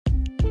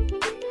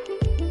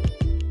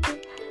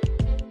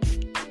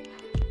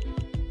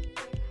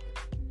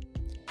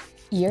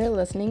You're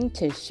listening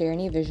to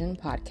Sohni Vision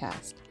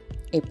Podcast,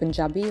 a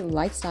Punjabi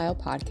lifestyle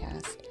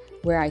podcast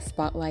where I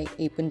spotlight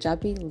a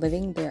Punjabi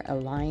living their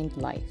aligned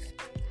life.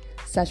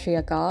 Sat Shri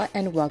Akal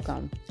and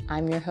welcome.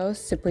 I'm your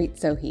host, Supreet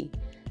Sohi,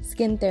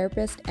 skin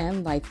therapist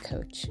and life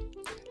coach.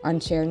 On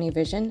Sohni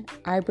Vision,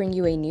 I bring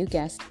you a new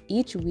guest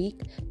each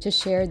week to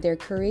share their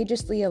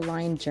courageously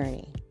aligned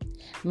journey.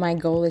 My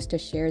goal is to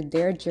share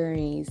their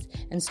journeys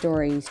and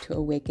stories to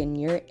awaken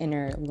your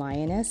inner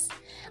lioness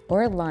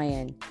or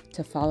lion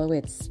to follow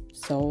its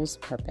soul's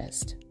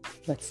purpose.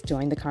 Let's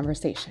join the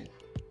conversation.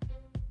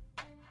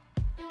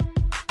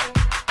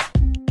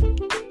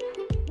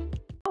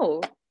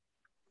 Oh,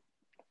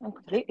 I'm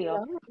completely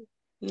off.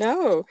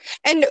 No.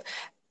 And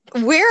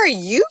where are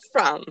you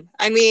from?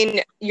 I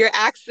mean, your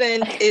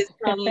accent is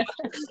from...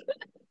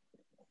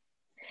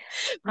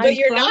 but I'm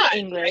you're from not,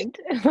 England.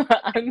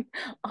 I'm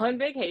on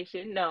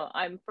vacation. No,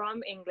 I'm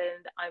from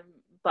England.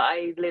 But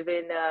I live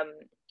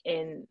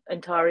in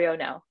Ontario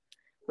now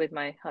with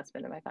my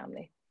husband and my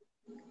family.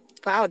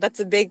 Wow, that's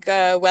a big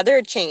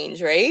weather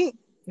change, right?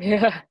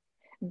 Yeah,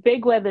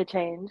 big weather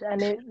change,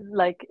 and it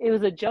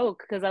was a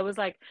joke because I was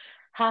like,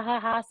 ha ha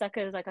ha,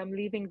 suckers! Like I'm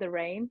leaving the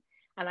rain,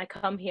 and I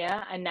come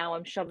here, and now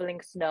I'm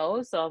shoveling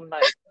snow. So I'm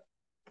like,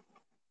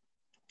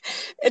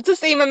 It's the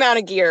same amount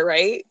of gear,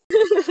 right?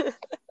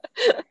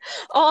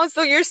 Oh,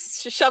 so you're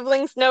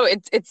shoveling snow.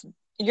 It's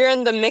you're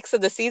in the mix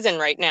of the season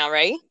right now,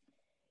 right?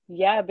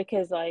 yeah,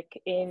 because like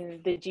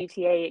in the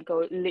GTA,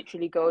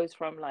 literally goes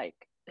from like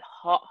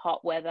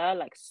hot weather,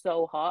 like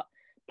so hot,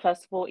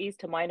 plus 40s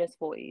to minus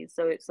 40s.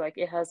 So it's like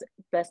it has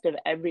best of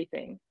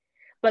everything,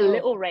 but Oh,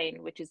 little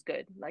rain, which is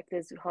good. Like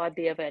there's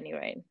hardly ever any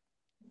rain.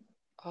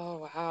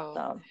 oh wow.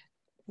 So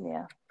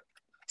yeah.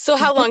 So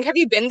how long have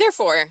you been there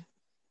for?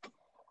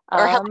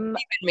 Or how long Um,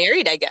 have you been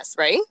married, I guess,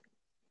 right?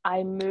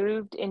 I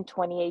moved in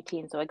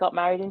 2018, so I got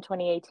married in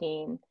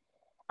 2018,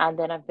 and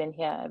then I've been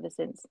here ever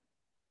since.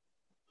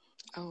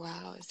 Oh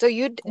wow. So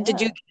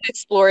did you Yeah.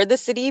 explore the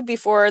city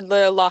before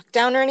the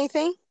lockdown or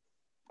anything?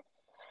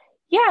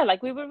 Yeah,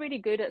 like we were really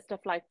good at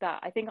stuff like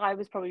that. I think I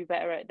was probably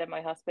better at it than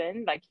my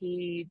husband. Like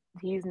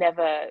he's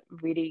never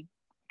really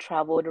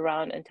traveled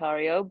around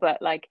Ontario,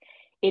 but like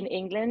in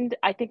England,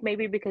 I think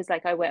maybe because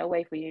like I went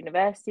away for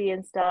university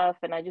and stuff,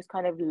 and I just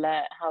kind of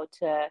learned how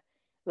to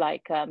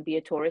be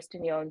a tourist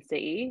in your own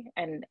city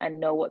and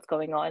know what's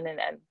going on and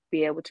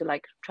be able to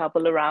like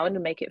travel around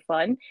and make it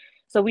fun.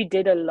 So we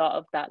did a lot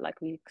of that. Like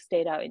we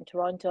stayed out in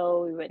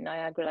Toronto, we went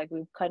Niagara, like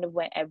we kind of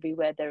went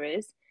everywhere there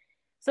is.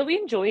 So we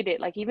enjoyed it.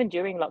 Like even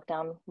during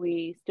lockdown,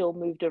 we still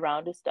moved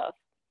around and stuff.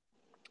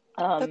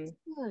 That's Um,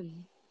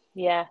 fun.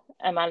 yeah,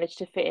 I managed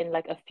to fit in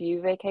like a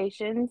few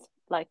vacations,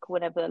 like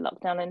whenever the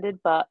lockdown ended.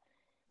 But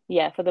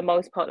yeah, for the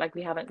most part, like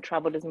we haven't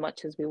traveled as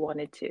much as we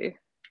wanted to,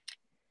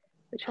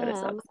 which kind of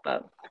Oh, sucks.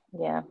 But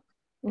yeah.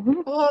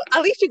 Hmm. well,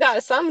 at least you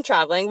got some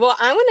traveling. Well,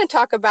 I want to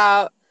talk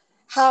about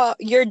how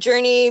your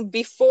journey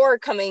before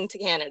coming to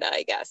Canada,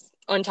 I guess,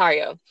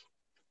 Ontario.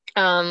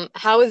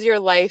 How was your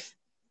life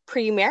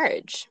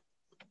pre-marriage?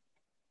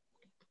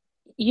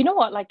 You know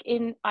what?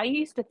 I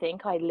used to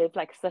think I lived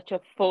like such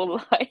a full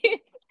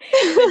life.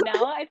 But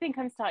now I think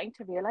I'm starting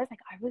to realize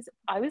like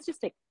I was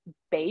just a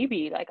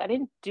baby. Like I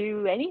didn't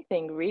do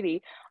anything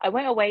really. I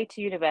went away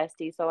to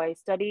university, so I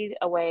studied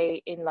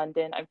away in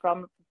London. I'm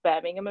from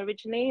Birmingham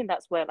originally, and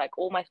that's where like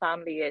all my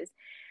family is.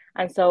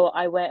 And so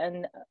I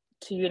went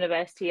to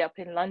university up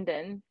in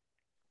London,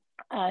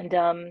 and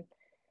um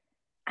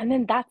and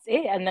then that's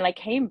it. And then I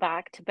came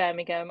back to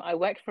Birmingham. I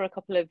worked for a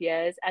couple of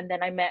years, and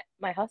then I met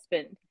my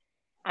husband,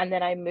 and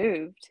then I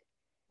moved.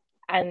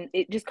 And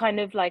it just kind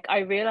of like I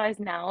realize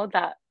now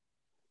that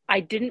I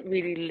didn't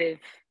really live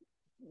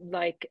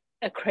like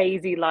a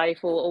crazy life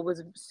or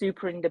was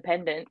super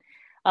independent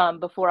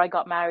before I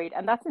got married.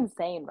 And that's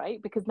insane,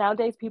 right? Because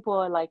nowadays people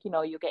are like, you're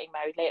getting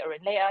married later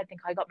and later. I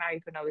think I got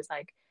married when I was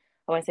like,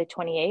 I want to say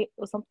 28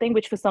 or something,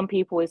 which for some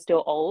people is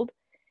still old.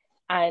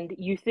 And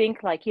you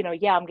think like,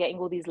 yeah, I'm getting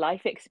all these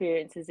life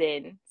experiences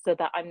in so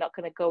that I'm not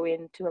going to go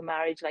into a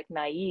marriage like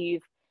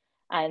naive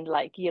and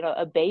like,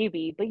 a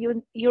baby, but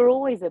you're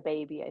always a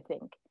baby, I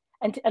think.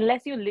 And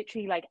unless you're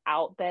literally like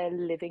out there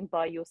living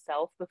by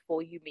yourself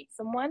before you meet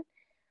someone,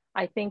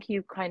 I think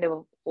you kind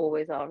of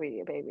always are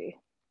really a baby.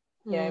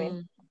 You know what I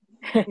mean?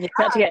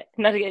 Mm, yeah.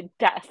 Not to get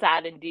that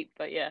sad and deep,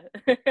 but yeah.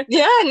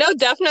 Yeah, no,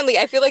 definitely.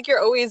 I feel like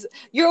you're always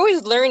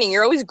learning,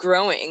 you're always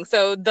growing.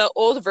 So the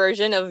old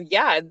version of,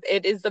 yeah,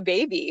 it is the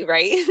baby,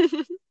 right?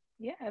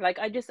 Yeah, like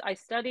I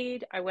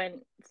studied, I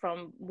went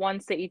from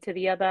one city to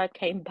the other,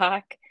 came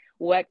back,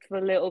 worked for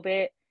a little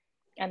bit,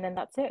 and then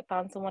that's it.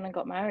 Found someone and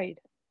got married.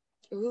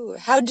 Ooh,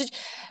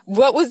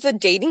 what was the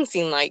dating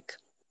scene like?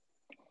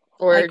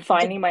 Or Like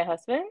finding my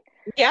husband.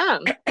 yeah.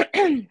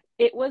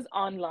 It was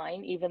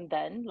online even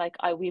then. Like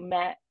we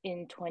met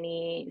in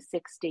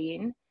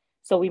 2016.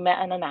 So we met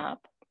on an app,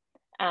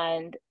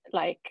 and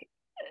like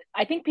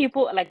I think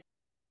people like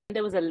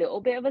there was a little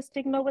bit of a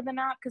stigma with an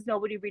app because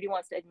nobody really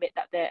wants to admit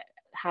that they're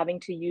having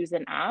to use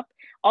an app.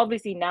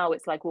 Obviously now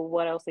it's like, well,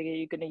 what else are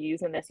you going to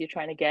use unless you're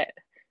trying to get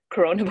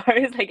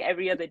coronavirus like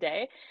every other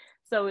day?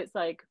 So it's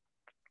like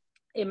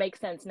it makes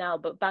sense now,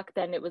 but back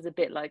then it was a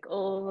bit like,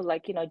 oh,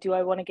 like, do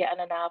I want to get on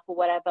an app or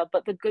whatever?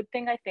 But the good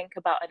thing I think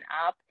about an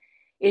app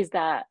is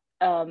that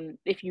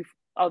if you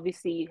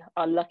obviously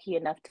are lucky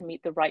enough to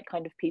meet the right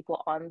kind of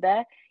people on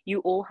there, you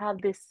all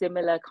have this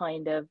similar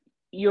kind of,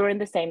 you're in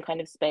the same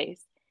kind of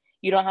space.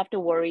 You don't have to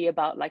worry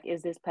about like,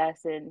 does this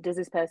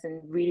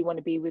person really want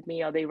to be with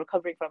me? Are they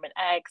recovering from an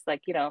ex?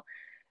 Like,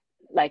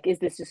 like, is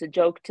this just a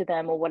joke to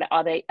them, or what,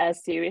 are they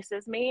as serious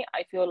as me?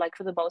 I feel like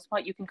for the most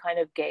part you can kind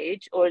of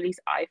gauge, or at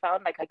least I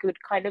found like I could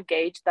kind of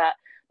gauge that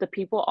the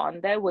people on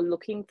there were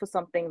looking for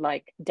something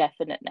like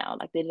definite now,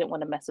 like they didn't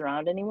want to mess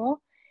around anymore.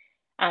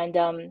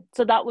 And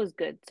so that was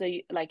good. So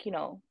like,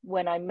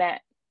 when I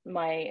met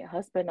my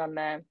husband on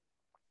there,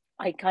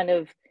 I kind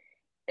of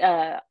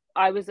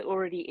I was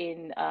already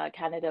in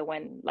Canada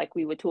when like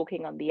we were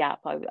talking on the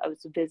app. I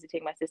was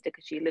visiting my sister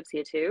because she lives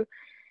here too,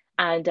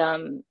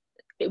 and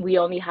we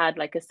only had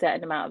like a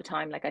certain amount of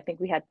time, like I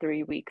think we had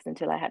 3 weeks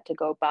until I had to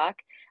go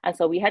back, and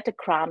so we had to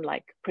cram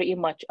like pretty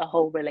much a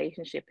whole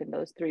relationship in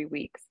those 3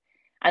 weeks,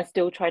 and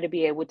still try to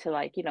be able to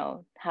like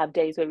have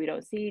days where we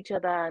don't see each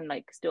other and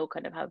like still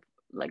kind of have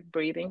like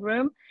breathing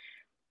room.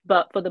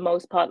 But for the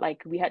most part,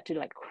 like we had to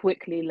like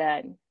quickly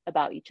learn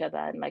about each other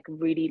and like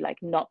really like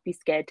not be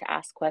scared to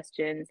ask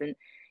questions. And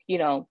you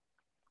know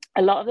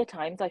a lot of the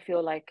times I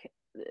feel like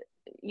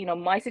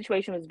my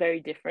situation was very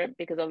different,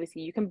 because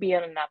obviously you can be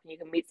on an app and you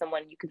can meet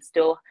someone, you can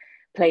still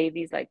play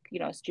these like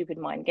stupid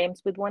mind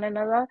games with one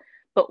another.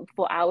 But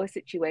for our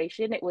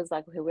situation, it was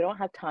like, okay, we don't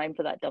have time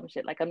for that dumb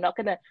shit. Like, I'm not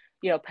gonna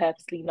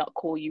purposely not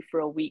call you for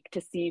a week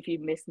to see if you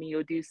miss me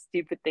or do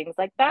stupid things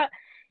like that.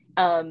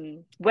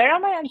 Where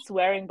am I on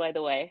swearing, by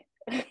the way?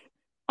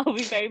 I'll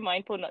be very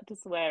mindful not to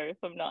swear if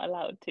I'm not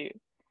allowed to.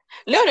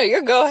 No,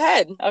 you're go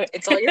ahead. Okay.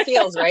 It's all your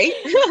feels, right?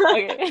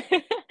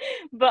 Okay.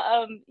 But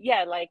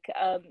yeah, like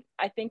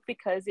I think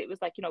because it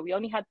was like, we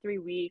only had 3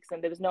 weeks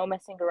and there was no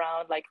messing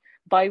around. Like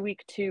by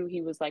week 2,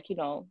 he was like, do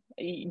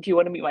you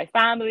want to meet my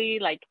family?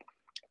 Like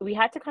we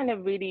had to kind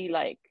of really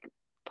like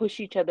push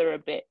each other a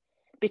bit,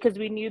 because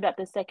we knew that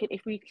the second,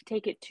 if we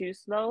take it too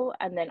slow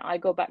and then I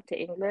go back to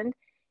England,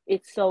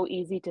 it's so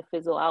easy to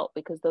fizzle out,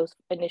 because those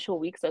initial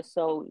weeks are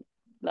so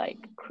like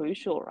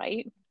crucial,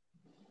 right?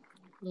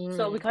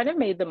 So we Mm. kind of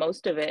made the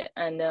most of it.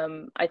 And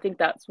I think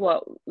that's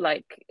what,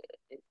 like,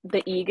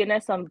 the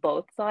eagerness on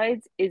both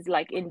sides is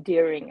like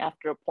endearing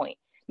after a point.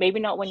 Maybe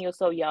not when you're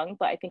so young,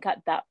 but I think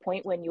at that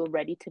point when you're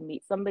ready to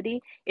meet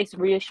somebody, it's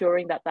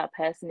reassuring that that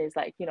person is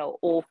like,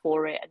 all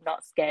for it and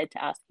not scared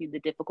to ask you the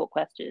difficult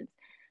questions.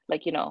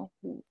 Like,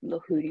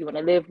 who do you want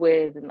to live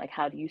with? And like,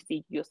 how do you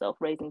see yourself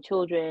raising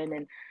children?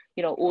 And,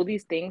 all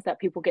these things that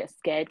people get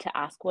scared to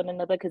ask one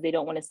another because they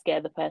don't want to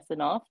scare the person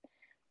off.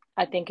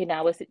 I think in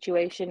our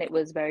situation, it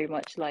was very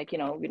much like,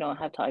 we don't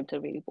have time to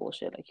really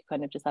bullshit. Like, you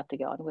kind of just have to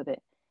get on with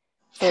it.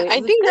 So it I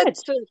was think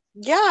good.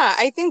 yeah,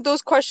 I think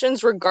those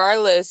questions,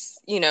 regardless,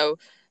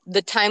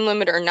 the time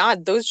limit or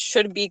not, those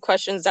should be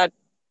questions that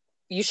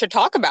you should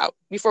talk about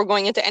before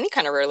going into any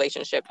kind of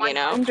relationship,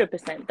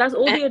 100%. That's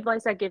all And the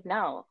advice I give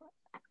now.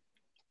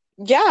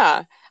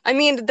 yeah, I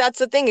mean, that's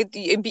the thing.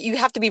 You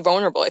have to be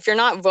vulnerable. If you're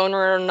not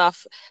vulnerable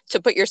enough to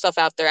put yourself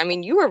out there, I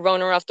mean, you were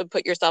vulnerable enough to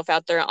put yourself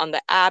out there on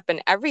the app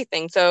and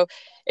everything. So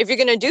if you're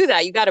going to do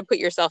that, you got to put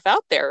yourself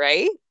out there,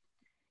 right?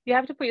 You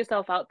have to put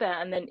yourself out there.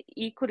 And then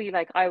equally,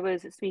 like, I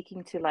was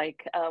speaking to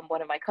like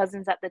one of my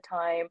cousins at the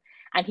time,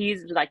 and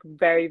he's like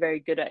very, very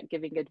good at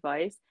giving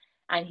advice.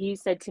 And he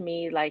said to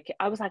me, like,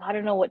 I was like, I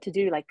don't know what to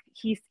do. Like,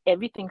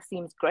 everything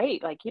seems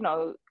great. Like,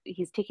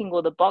 he's ticking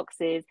all the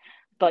boxes.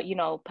 But,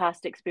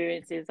 past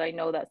experiences, I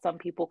know that some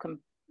people can,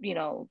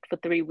 for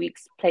 3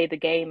 weeks play the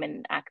game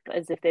and act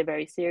as if they're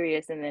very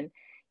serious. And then,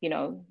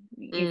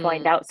 you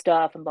find Mm. out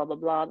stuff and blah, blah,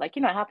 blah. Like,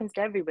 it happens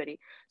to everybody.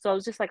 So I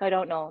was just like, I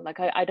don't know. Like,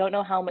 I don't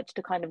know how much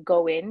to kind of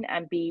go in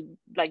and be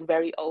like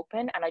very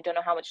open. And I don't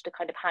know how much to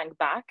kind of hang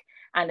back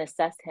and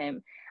assess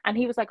him. And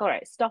he was like, all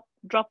right, stop,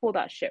 drop all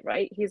that shit,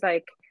 right? He's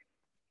like,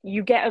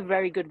 you get a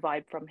very good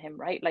vibe from him,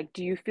 right? Like,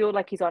 do you feel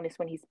like he's honest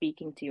when he's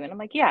speaking to you? And I'm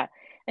like, yeah.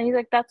 And he's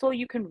like, that's all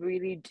you can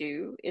really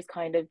do, is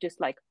kind of just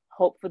like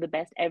hope for the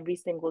best every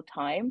single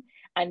time.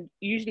 And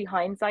usually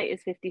hindsight is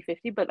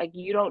 50-50, but like,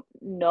 you don't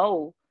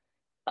know.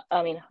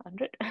 I mean,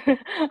 100.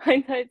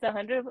 Hindsight's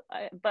 100,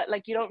 but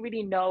like, you don't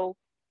really know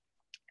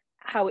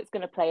how it's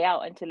going to play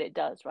out until it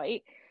does,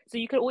 right? So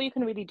all you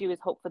can really do is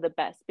hope for the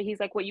best. But he's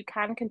like, what you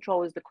can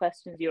control is the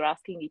questions you're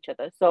asking each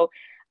other. So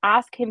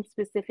ask him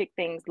specific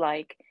things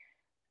like,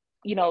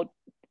 you know,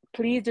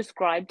 please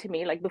describe to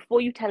me, like, before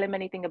you tell him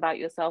anything about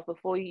yourself,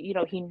 before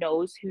he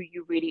knows who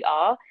you really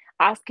are,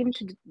 ask him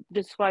to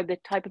describe the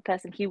type of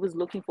person he was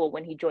looking for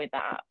when he joined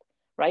the app,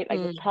 right?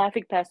 Like the Mm.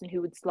 perfect person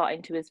who would slot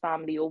into his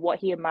family, or what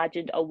he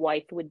imagined a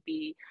wife would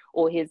be,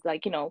 or his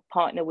like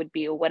partner would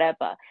be, or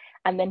whatever.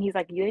 And then he's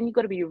like, then you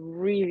got to be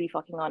really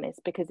fucking honest,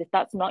 because if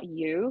that's not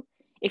you,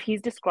 if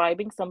he's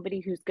describing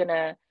somebody who's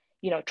gonna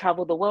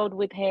travel the world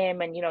with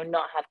him and,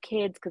 not have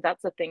kids, because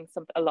that's a thing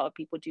a lot of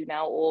people do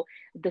now. Or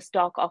the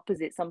stark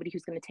opposite, somebody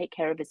who's going to take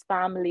care of his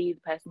family,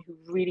 the person who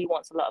really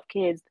wants a lot of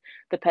kids,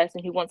 the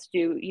person who wants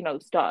to,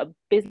 start a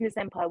business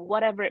empire,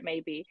 whatever it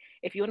may be.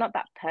 If you're not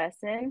that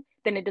person,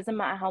 then it doesn't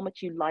matter how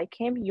much you like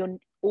him, you're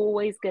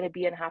always going to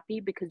be unhappy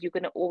because you're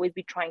going to always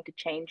be trying to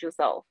change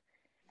yourself.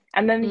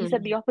 And then he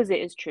said the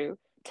opposite is true.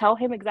 Tell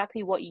him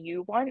exactly what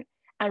you want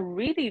and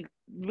really,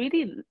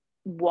 really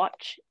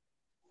watch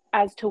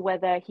as to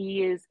whether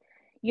he is,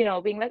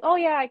 being like, oh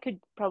yeah, I could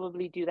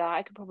probably do that.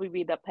 I could probably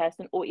be that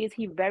person. Or is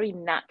he very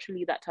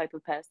naturally that type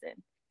of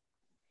person?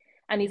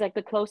 And he's like,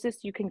 the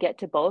closest you can get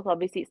to both,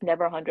 obviously it's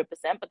never 100%,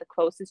 but the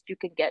closest you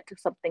can get to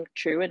something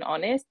true and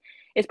honest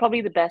is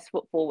probably the best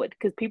foot forward,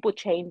 because people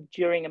change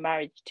during a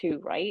marriage too,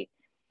 right?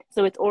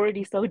 So it's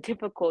already so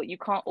difficult. You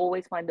can't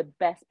always find the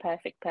best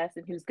perfect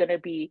person who's going to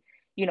be,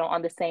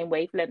 on the same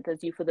wavelength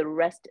as you for the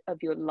rest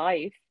of your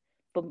life,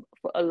 for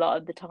a lot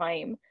of the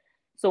time.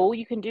 So all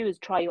you can do is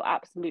try your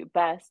absolute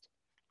best,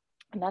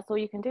 and that's all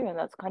you can do. And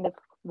that's kind of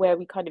where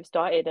we kind of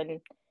started, and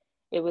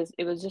it was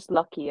just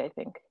lucky, I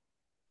think.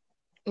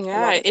 A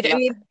lot Yeah, of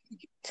luck.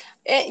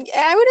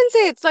 I wouldn't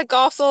say it's like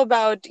also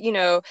about,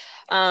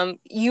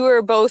 you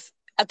were both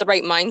at the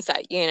right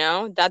mindset,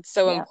 that's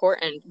so Yeah.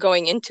 important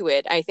going into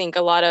it. I think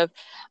a lot of,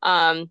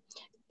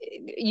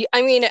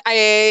 I mean,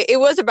 it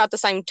was about the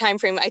same time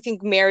frame. I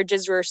think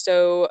marriages were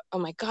so, oh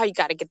my God, you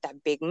got to get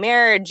that big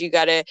marriage.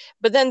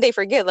 But then they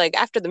forget, like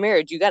after the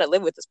marriage, you got to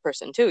live with this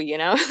person too,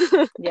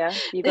 Yeah,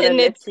 you got to And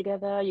live it's,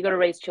 together, you got to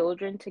raise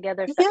children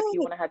together if you yeah,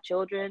 want to have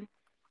children.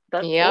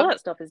 That all yeah, that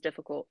stuff is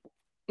difficult.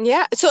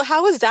 yeah. So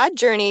how was that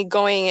journey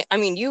going? I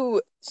mean,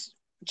 you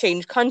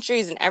changed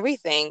countries and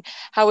everything.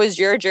 How was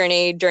your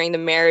journey during the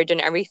marriage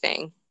and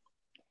everything?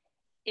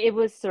 It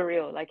was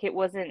surreal. Like, it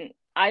wasn't,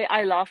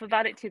 I laugh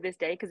about it to this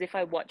day, because if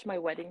I watch my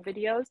wedding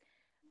videos,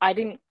 I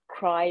didn't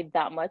cry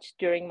that much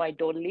during my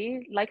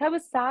dolly. Like, I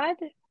was sad.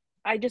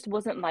 I just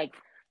wasn't like,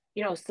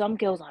 some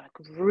girls are like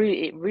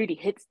really, it really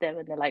hits them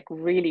and they're like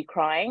really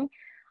crying.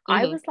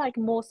 I Hmm. was like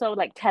more so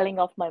like telling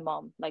off my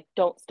mom, like,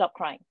 don't stop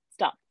crying,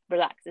 stop,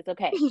 relax, it's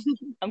okay,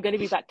 I'm gonna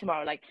be back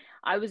tomorrow. Like,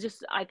 I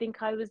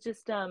think I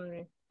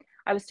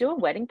was still in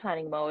wedding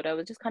planning mode. I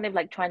was just kind of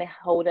like trying to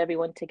hold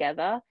everyone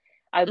together.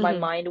 My Hmm.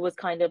 mind was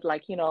kind of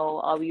like,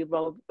 are we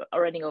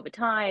running over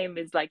time?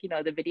 Is, like, the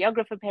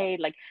videographer paid?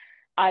 Like,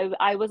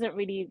 I wasn't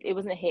really, it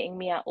wasn't hitting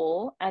me at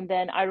all. And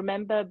then I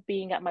remember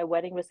being at my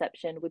wedding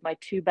reception with my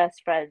two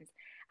best friends,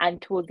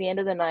 and towards the end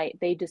of the night,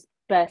 they just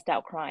burst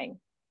out crying.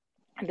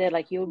 And they're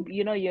like,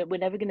 we're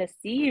never gonna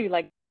see you,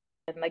 like.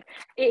 And like,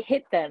 it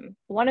hit them.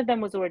 One of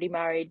them was already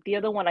married. The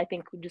other one, I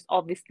think, just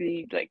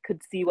obviously like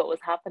could see what was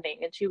happening,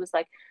 and she was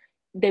like,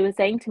 they were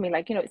saying to me,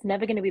 like, it's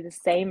never going to be the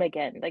same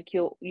again. Like,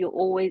 you're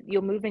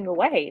moving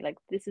away. Like,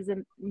 this is a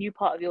new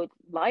part of your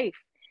life,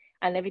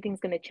 and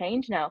everything's going to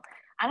change now.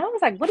 And I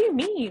was like, what do you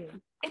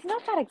mean? It's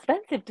not that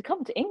expensive to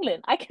come to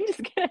England. I can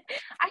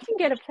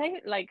get a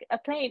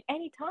plane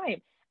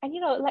anytime. And,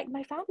 like,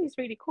 my family's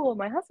really cool.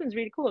 My husband's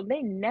really cool.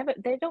 They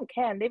don't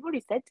care. And they've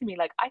already said to me,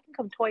 like, I can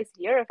come twice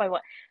a year if I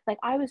want. Like,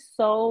 I was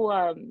so,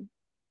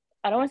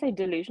 I don't want to say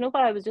delusional,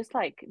 but I was just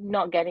like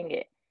not getting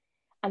it.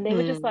 And they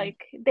were just Hmm.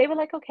 like, they were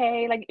like,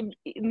 okay, like,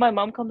 my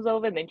mom comes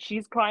over and then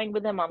she's crying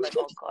with them. I'm like,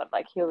 oh God,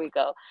 like, here we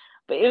go.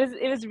 But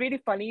it was really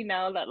funny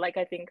now that, like,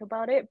 I think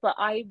about it, but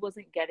I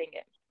wasn't getting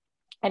it,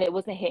 and it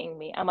wasn't hitting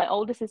me. And my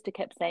older sister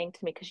kept saying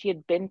to me, because she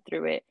had been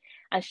through it,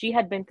 and she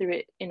had been through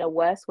it in a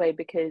worse way,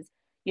 because,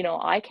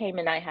 I came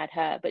and I had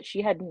her, but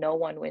she had no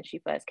one when she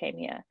first came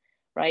here,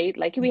 right?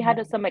 Like, we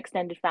had some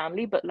extended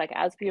family, but like,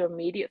 as for your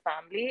immediate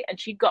family, and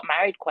she got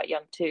married quite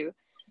young too.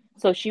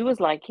 So she was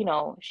like,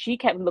 she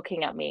kept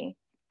looking at me,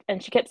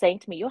 and she kept saying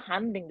to me, you're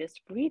handling this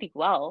really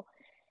well.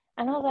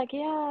 And I was like,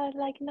 yeah,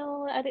 like,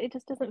 no, it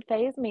just doesn't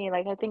phase me.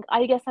 Like,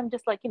 I guess I'm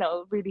just like,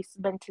 really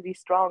mentally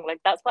strong.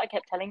 Like, that's what I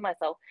kept telling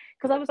myself.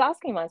 Because I was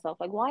asking myself,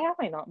 like, why am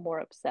I not more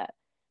upset?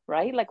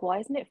 Right? Like, why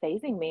isn't it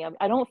phasing me?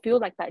 I don't feel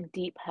like that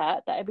deep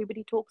hurt that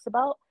everybody talks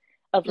about,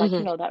 of like,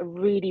 Hmm. that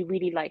really,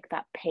 really, like,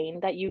 that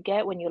pain that you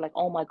get when you're like,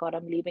 oh my God,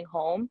 I'm leaving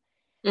home.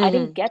 I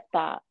didn't Hmm. get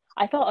that.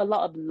 I felt a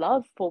lot of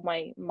love for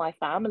my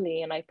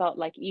family, and I felt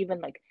like, even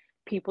like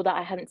people that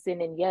I hadn't seen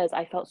in years,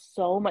 I felt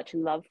so much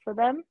love for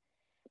them.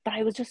 But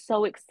I was just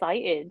so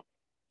excited,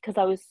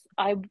 because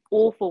I'm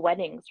all for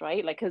weddings,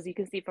 right? Like, because you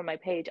can see from my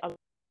page, I'm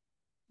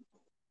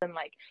and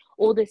like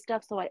all this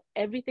stuff. So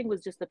everything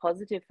was just a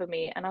positive for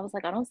me, and I was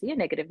like, I don't see a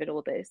negative in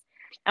all this.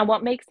 And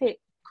what makes it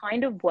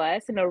kind of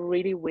worse in a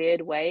really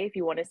weird way, if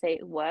you want to say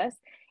it worse,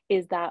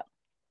 is that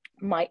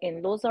my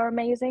in-laws are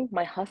amazing.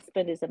 My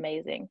husband is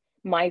amazing.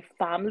 My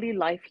family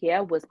life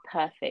here was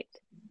perfect.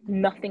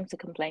 Nothing to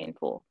complain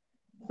for.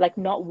 Like,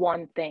 not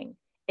one thing.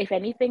 If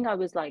anything, I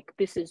was like,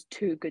 this is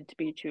too good to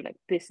be true. Like,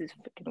 this is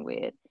freaking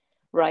weird,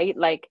 right?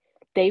 Like,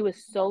 they were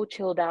so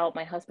chilled out.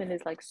 My husband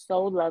is like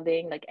so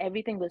loving. Like,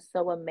 everything was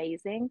so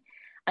amazing.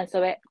 And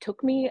so it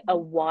took me a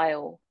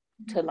while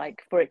to,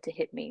 like, for it to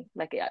hit me.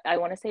 Like, I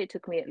want to say it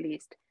took me at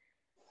least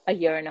a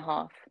year and a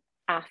half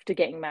after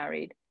getting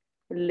married,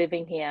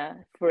 living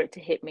here for it to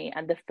hit me.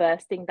 And the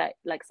first thing that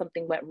like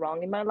something went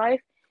wrong in my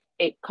life,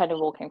 it kind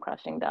of all came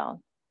crashing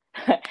down.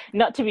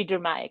 Not to be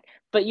dramatic,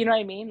 but you know what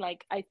I mean?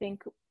 Like I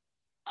think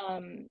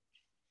um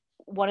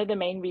one of the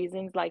main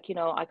reasons, like, you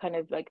know, I kind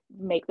of like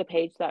make the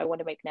page that I want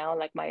to make now,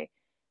 like my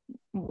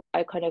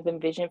I kind of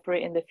envision for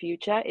it in the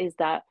future, is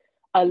that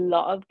a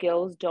lot of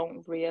girls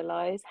don't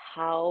realize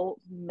how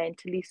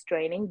mentally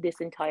straining this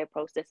entire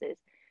process is.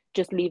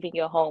 Just leaving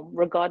your home,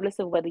 regardless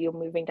of whether you're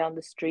moving down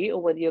the street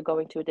or whether you're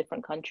going to a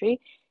different country,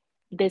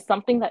 there's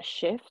something that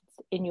shifts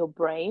in your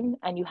brain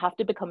and you have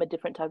to become a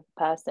different type of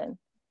person.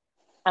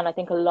 And I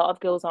think a lot of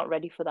girls aren't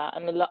ready for that.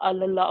 And a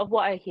lot of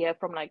what I hear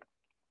from like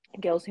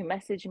girls who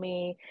message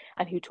me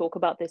and who talk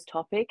about this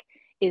topic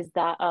is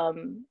that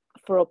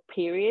for a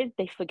period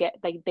they forget,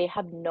 like they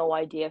have no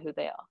idea who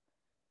they are.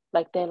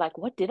 Like they're like,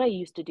 what did I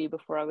used to do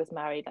before I was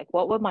married? Like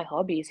what were my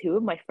hobbies? Who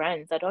are my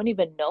friends? I don't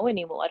even know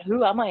anymore. Like,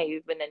 who am I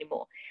even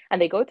anymore?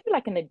 And they go through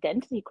like an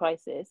identity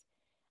crisis.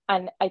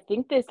 And I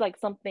think there's like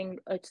something,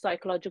 a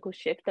psychological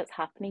shift that's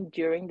happening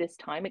during this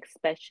time,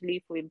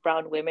 especially for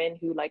brown women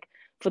who, like,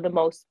 for the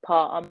most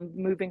part, are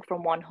moving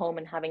from one home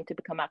and having to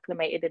become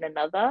acclimated in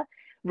another.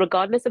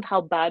 Regardless of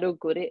how bad or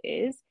good it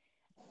is,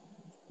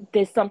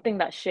 there's something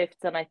that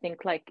shifts. And I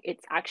think like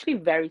it's actually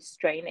very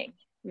straining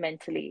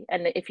mentally.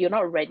 And if you're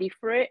not ready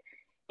for it,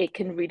 it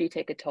can really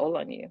take a toll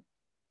on you.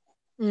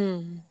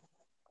 Mm.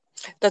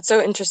 That's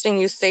so interesting.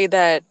 You say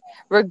that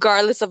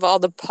regardless of all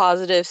the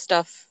positive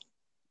stuff,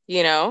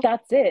 you know,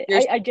 That's it.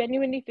 you're. I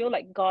genuinely feel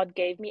like God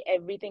gave me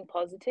everything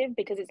positive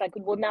because it's like,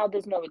 well, now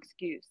there's no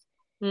excuse.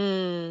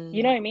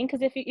 You know Mm, what I mean?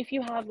 Because if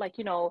you have, like,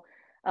 you know,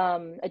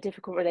 a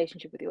difficult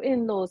relationship with your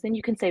in-laws, then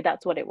you can say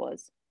that's what it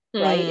was,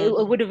 right? It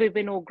mm, would have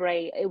been all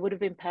great. It would have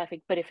been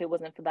perfect. But if it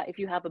wasn't for that, if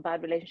you have a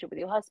bad relationship with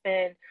your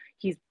husband,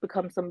 he's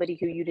become somebody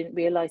who you didn't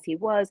realize he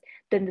was,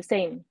 then the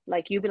same.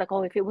 Like you'd be like,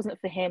 oh, if it wasn't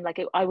for him, like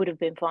I would have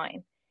been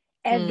fine.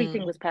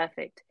 Everything mm. was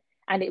perfect.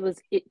 And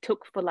it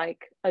took for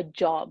like a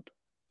job,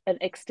 an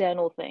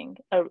external thing,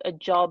 a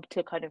job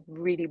to kind of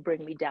really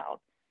bring me down.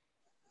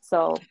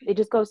 So it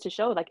just goes to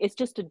show, like, it's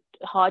just a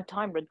hard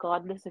time,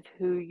 regardless of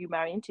who you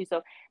marry into.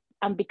 So,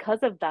 and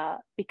because of that,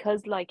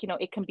 because, like, you know,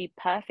 it can be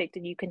perfect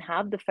and you can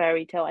have the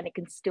fairy tale and it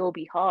can still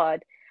be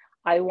hard.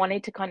 I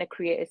wanted to kind of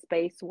create a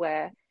space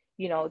where,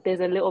 you know, there's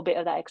a little bit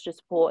of that extra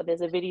support.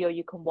 There's a video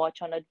you can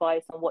watch on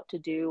advice on what to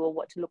do or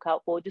what to look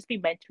out for. Just be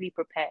mentally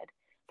prepared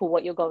for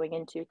what you're going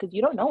into because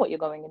you don't know what you're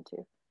going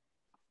into.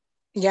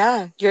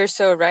 Yeah, you're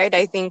so right.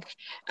 I think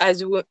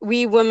as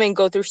we women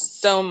go through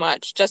so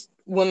much, just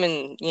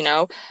women, you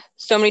know,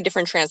 so many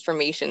different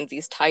transformations,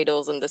 these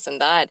titles and this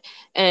and that.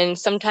 And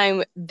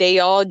sometimes they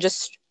all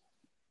just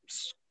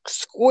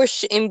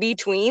squish in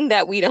between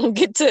that we don't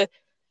get to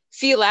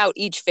feel out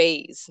each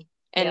phase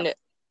Yeah. and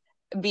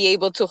be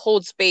able to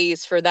hold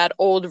space for that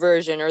old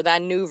version or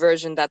that new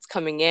version that's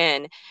coming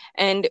in.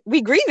 And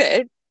we grieve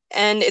it,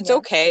 and it's Yeah.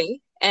 okay.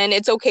 And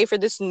it's okay for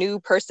this new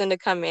person to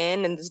come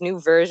in and this new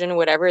version,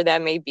 whatever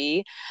that may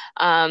be.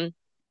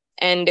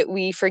 And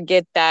we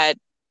forget that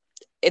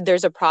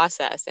there's a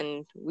process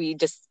and we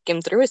just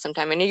skim through it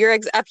sometime. And you're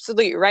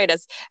absolutely right.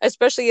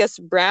 Especially as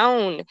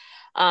brown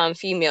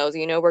females,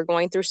 you know, we're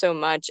going through so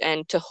much,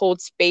 and to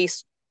hold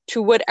space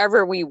to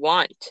whatever we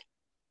want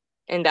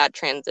in that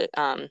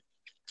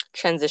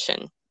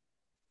transition.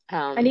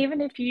 And Um,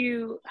 even if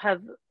you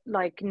have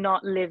like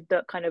not lived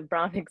that kind of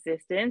brown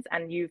existence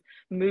and you've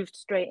moved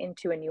straight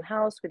into a new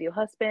house with your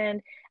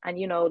husband and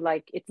you know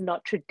like it's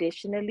not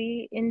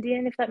traditionally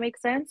Indian, if that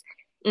makes sense,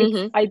 it's,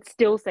 mhm, I'd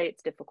still say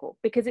it's difficult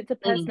because it's a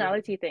mhm,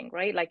 personality thing,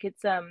 right? Like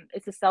it's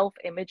a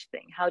self-image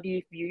thing. How do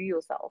you view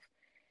yourself?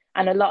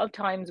 And a lot of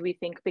times we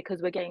think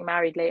because we're getting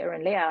married later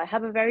and later, I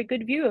have a very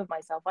good view of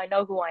myself. I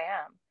know who I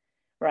am,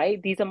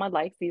 right? These are my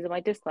likes, these are my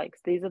dislikes,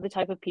 these are the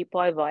type of people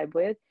I vibe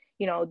with.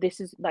 You know, this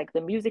is like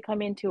the music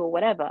I'm into or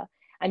whatever.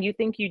 And you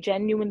think you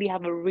genuinely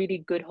have a really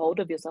good hold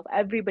of yourself.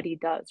 Everybody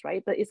does,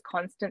 right? But it's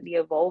constantly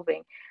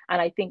evolving.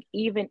 And I think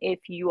even if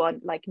you are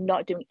like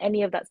not doing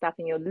any of that stuff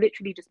and you're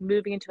literally just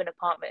moving into an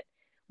apartment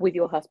with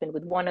your husband,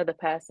 with one other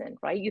person,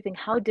 right? You think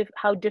how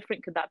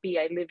different could that be?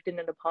 I lived in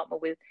an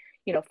apartment with,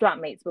 you know,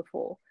 flatmates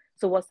before.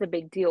 So what's the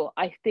big deal?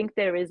 I think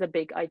there is a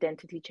big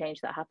identity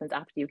change that happens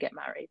after you get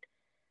married.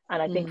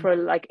 And I think mm, for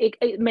like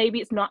maybe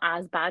it's not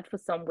as bad for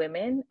some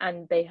women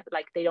and they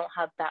don't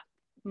have that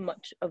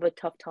much of a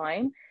tough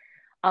time.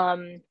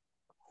 Um,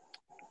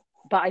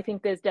 but I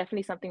think there's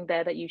definitely something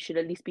there that you should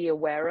at least be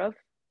aware of.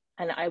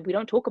 And we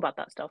don't talk about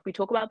that stuff. We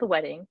talk about the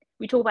wedding.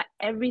 We talk about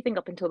everything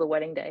up until the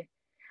wedding day.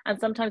 And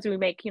sometimes we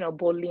make, you know,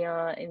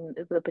 boliyan in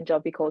the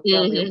Punjabi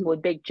culture. We mhm,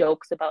 would make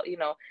jokes about, you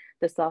know,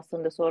 the sas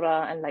and the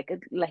sora and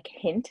like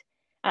hint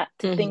at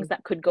to things mhm,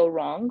 that could go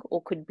wrong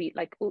or could be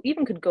like, or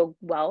even could go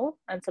well.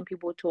 And some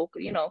people talk,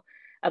 you know,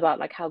 about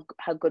like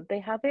how good they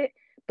have it.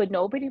 But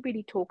nobody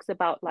really talks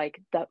about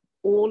like that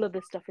all of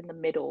the stuff in the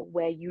middle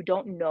where you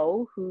don't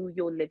know who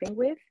you're living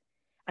with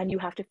and you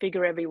have to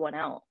figure everyone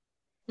out.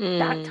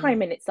 That mm,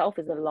 time in itself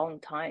is a long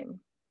time,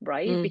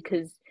 right? mm,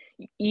 Because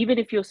even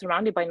if you're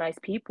surrounded by nice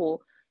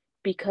people,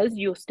 because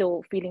you're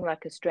still feeling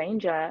like a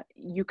stranger,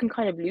 you can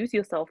kind of lose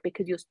yourself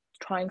because you're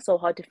trying so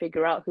hard to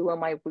figure out, who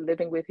am I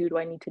living with? Who do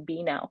I need to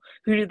be now?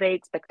 Who do they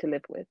expect to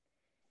live with?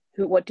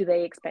 What do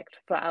they expect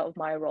for out of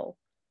my role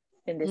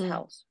in this Mm.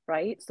 house,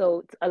 right?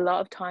 So a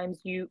lot of times,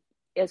 you,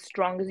 as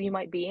strong as you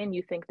might be and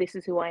you think this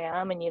is who I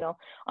am, and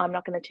I'm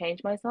not going to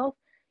change myself,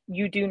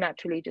 you do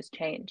naturally just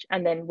change.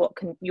 And then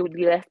you'll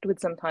be left with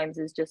sometimes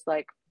is just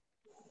like,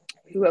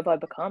 who have I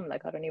become?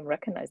 Like, I don't even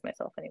recognize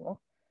myself anymore.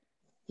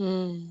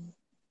 Mm.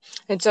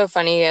 It's so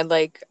funny. And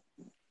like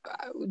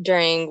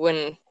during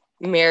when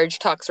marriage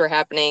talks were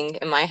happening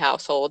in my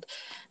household,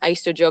 I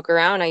used to joke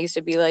around. I used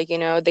to be like,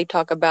 they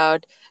talk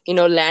about,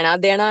 lena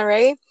dena,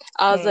 right?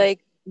 I was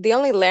like, the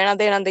only lena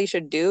dena they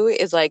should do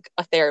is like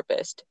a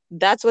therapist.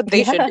 That's what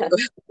they should do.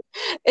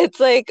 Yeah. It's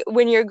like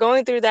when you're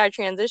going through that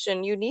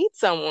transition, you need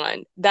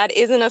someone that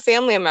isn't a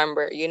family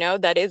member,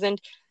 that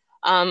isn't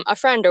a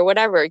friend or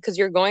whatever, because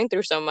you're going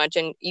through so much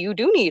and you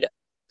do need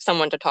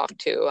someone to talk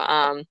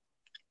to.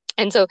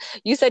 And so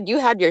you said you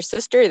had your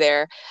sister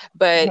there,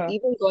 but Uh-huh.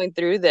 even going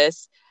through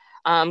this,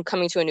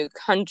 coming to a new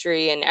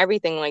country and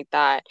everything like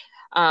that,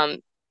 um,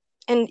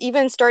 and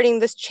even starting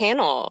this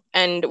channel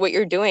and what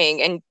you're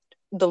doing and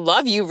the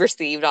love you've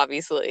received,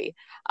 obviously.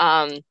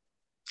 Um,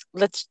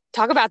 let's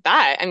talk about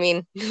that. I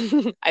mean,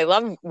 I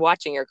love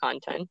watching your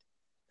content.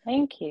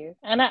 Thank you.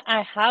 And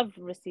I have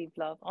received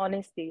love,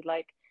 honestly.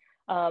 Like,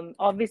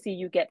 obviously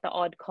you get the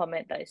odd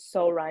comment that is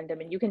so random,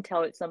 and you can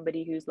tell it's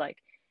somebody who's like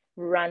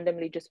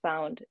randomly just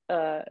found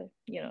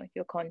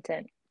your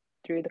content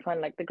through the kind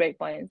of like the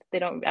grapevines. They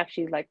don't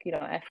actually like,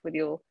 F with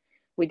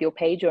your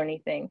page or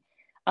anything.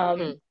 Um,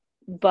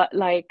 Mm-hmm. but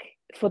like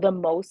for the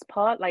most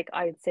part, like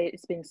I'd say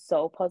it's been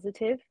so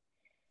positive.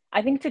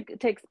 I think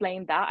to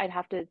explain that, I'd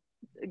have to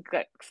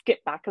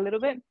skip back a little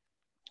bit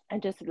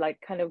and just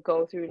like kind of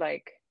go through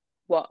like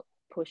what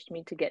pushed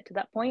me to get to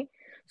that point.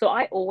 So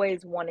I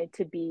always wanted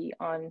to be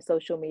on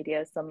social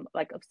media, some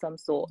like of some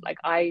sort. Like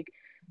I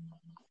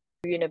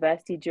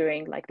university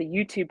during like the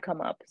YouTube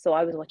come up. So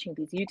I was watching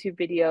these YouTube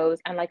videos,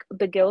 and like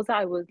the girls that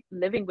I was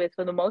living with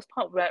for the most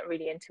part weren't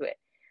really into it.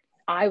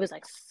 I was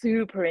like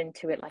super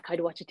into it. Like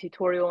I'd watch a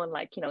tutorial on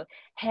like,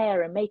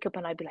 hair and makeup,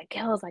 and I'd be like,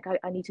 girls, like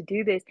I need to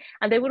do this.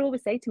 And they would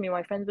always say to me,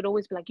 my friends would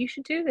always be like, you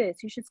should do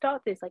this, you should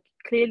start this. Like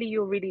clearly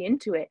you're really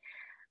into it.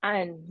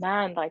 And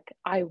man, like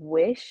I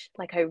wish,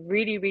 like I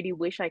really, really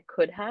wish I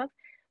could have,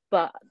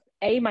 but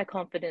my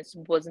confidence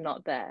was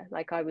not there.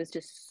 Like I was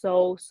just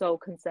so, so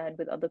concerned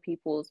with other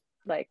people's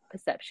like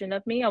perception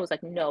of me. I was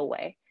like, no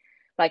way.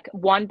 Like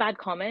one bad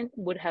comment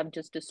would have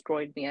just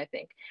destroyed me, I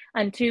think.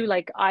 And two,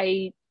 like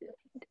I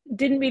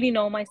didn't really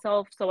know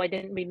myself, so I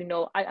didn't really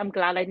know. I'm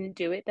glad I didn't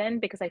do it then,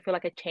 because I feel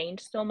like I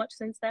changed so much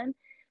since then.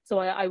 So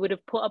I would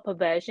have put up a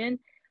version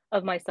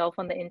of myself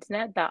on the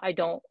internet that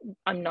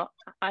I'm not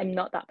I'm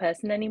not that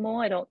person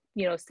anymore. I don't,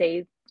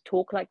 say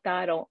talk like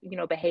that. I don't,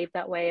 behave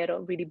that way. I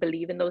don't really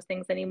believe in those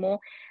things anymore.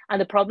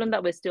 And the problem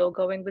that we're still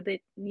going with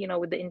it,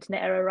 with the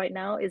internet era right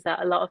now, is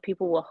that a lot of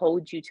people will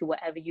hold you to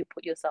whatever you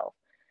put yourself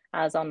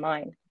as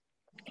online.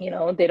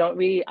 They don't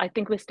really, I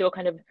think we're still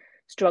kind of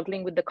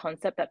struggling with the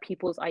concept that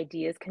people's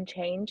ideas can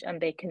change, and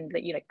they can,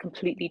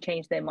 completely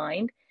change their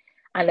mind.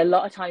 And a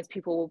lot of times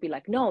people will be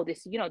like, no,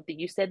 this,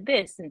 you said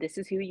this and this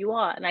is who you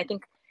are. And I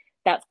think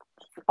that's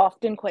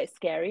often quite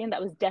scary, and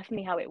that was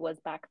definitely how it was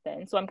back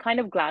then. So I'm kind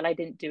of glad I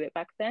didn't do it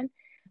back then,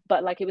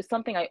 but like it was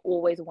something I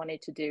always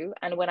wanted to do.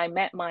 And when I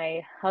met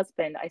my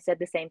husband, I said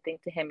the same thing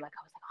to him. Like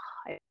I was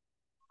like,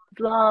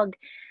 oh, vlog,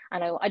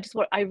 and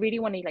I really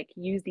want to like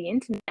use the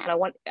internet,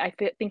 and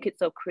think it's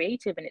so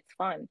creative and it's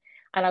fun.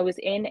 And I was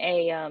in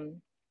a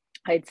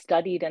I'd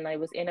studied, and I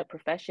was in a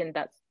profession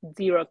that's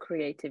zero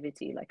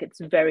creativity, like it's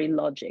very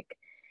logic.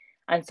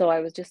 And so I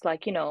was just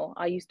like,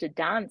 I used to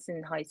dance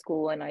in high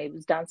school, and I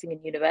was dancing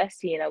in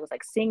university, and I was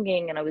like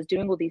singing, and I was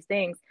doing all these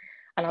things.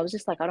 And I was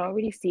just like, I don't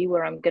really see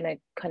where I'm gonna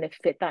kind of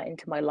fit that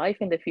into my life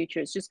in the future.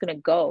 It's just gonna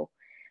go.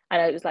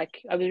 And I was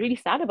like, I was really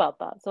sad about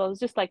that. So I was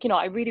just like,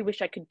 I really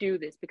wish I could do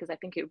this, because I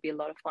think it would be a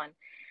lot of fun.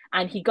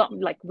 And we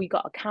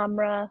got a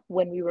camera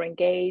when we were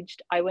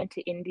engaged. I went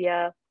to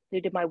India, they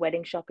did my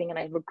wedding shopping, and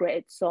I regret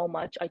it so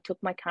much. I took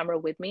my camera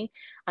with me,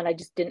 and I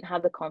just didn't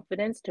have the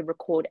confidence to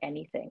record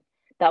anything.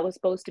 That was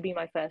supposed to be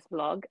my first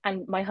vlog,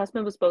 and my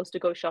husband was supposed to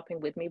go shopping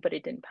with me, but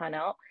it didn't pan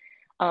out.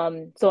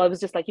 So I was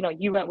just like,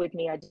 you went with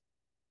me. I just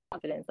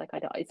confidence. Like I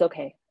don't. It's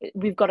okay.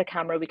 We've got a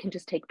camera. We can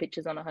just take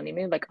pictures on a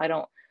honeymoon. Like I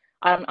don't.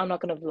 I'm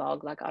not gonna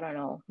vlog. Like I don't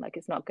know. Like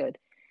it's not good.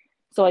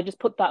 So I just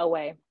put that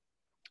away,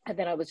 and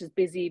then I was just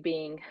busy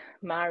being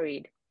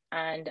married.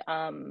 And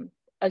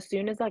as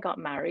soon as I got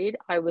married,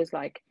 I was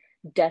like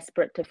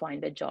desperate to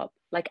find a job.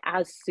 Like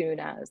as soon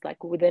as,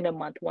 like within a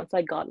month, once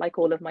I got like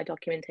all of my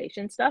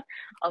documentation stuff,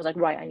 I was like,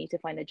 right, I need to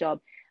find a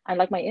job. And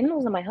like my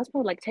in-laws and my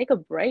husband were like, take a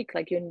break.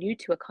 Like you're new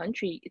to a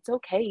country. It's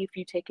okay if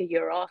you take a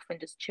year off and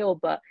just chill.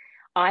 But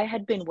I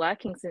had been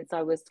working since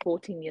I was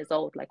 14 years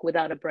old, like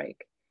without a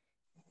break.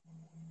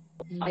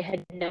 I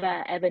had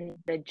never ever needed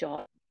a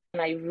job.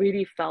 And I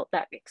really felt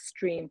that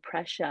extreme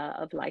pressure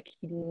of like,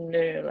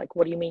 no, like,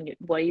 what do you mean?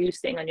 Why are you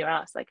sitting on your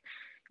ass? Like,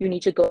 you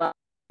need to go out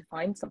to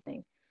find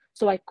something.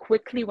 So I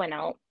quickly went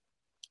out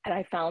and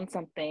I found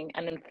something.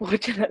 And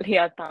unfortunately,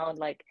 I found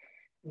like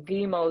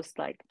the most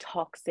like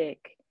toxic,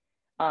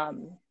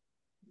 um,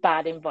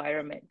 bad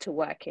environment to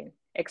work in,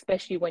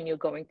 especially when you're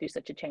going through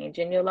such a change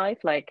in your life.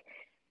 Like,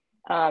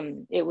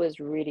 it was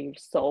really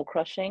soul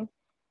crushing.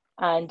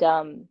 And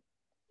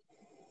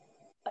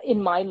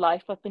in my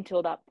life up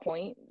until that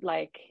point,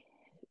 like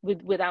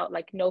without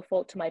like no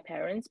fault to my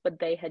parents, but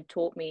they had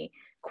taught me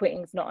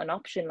quitting's not an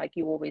option. Like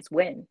you always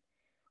win,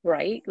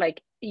 right?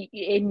 Like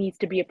it needs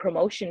to be a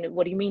promotion.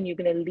 What do you mean you're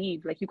gonna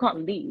leave? Like you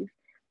can't leave.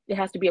 It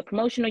has to be a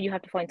promotion, or you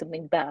have to find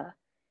something better.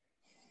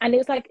 And it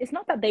was like, it's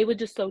not that they were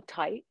just so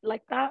tight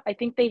like that. I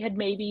think they had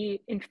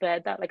maybe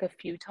inferred that like a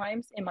few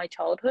times in my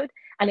childhood,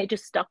 and it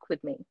just stuck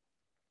with me.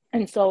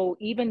 And so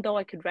even though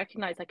I could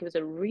recognize like it was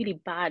a really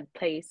bad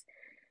place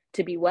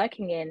to be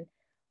working in,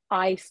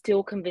 I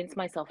still convince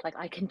myself like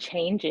I can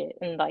change it,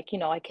 and like,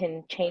 I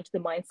can change the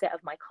mindset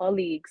of my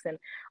colleagues, and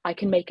I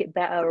can make it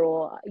better,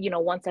 or,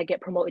 once I get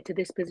promoted to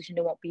this position,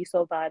 it won't be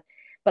so bad.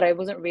 But I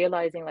wasn't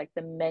realizing like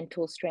the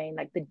mental strain,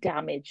 like the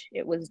damage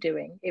it was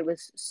doing. It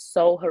was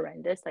so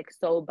horrendous, like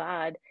so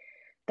bad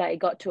that it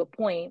got to a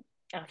point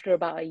after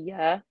about a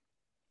year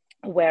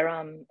where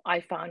I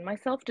found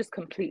myself just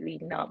completely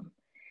numb.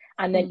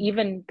 And then Mm.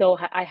 even though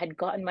I had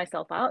gotten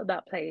myself out of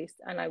that place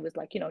and I was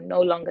like,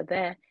 no longer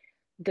there,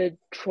 the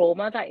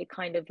trauma that it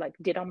kind of like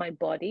did on my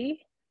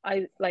body,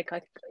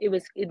 it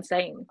was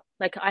insane.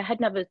 Like I had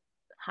never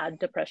had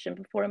depression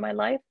before in my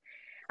life.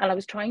 And I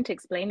was trying to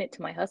explain it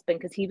to my husband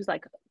because he was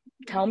like,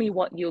 tell me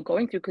what you're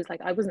going through. Because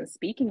like I wasn't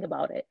speaking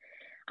about it.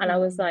 And I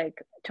was Mm.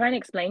 like trying to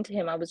explain to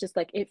him, I was just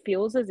like, it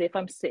feels as if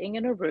I'm sitting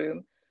in a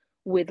room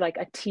with like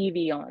a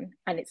TV on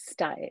and it's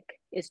static.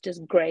 It's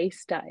just gray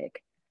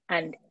static.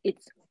 And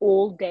it's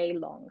all day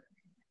long.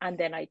 And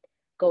then I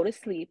go to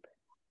sleep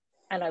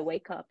and I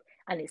wake up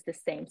and it's the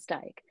same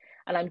static.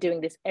 And I'm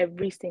doing this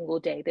every single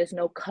day. There's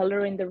no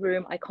color in the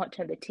room. I can't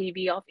turn the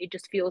TV off. It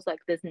just feels like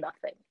there's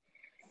nothing.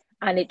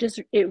 And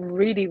it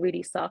really,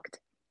 really sucked.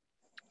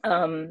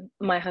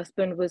 My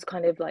husband was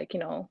kind of like,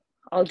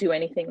 I'll do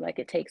anything like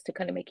it takes to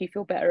kind of make you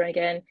feel better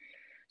again.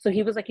 So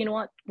he was like, you know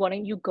what, why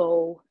don't you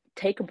go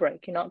take a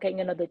break? You're not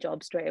getting another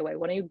job straight away.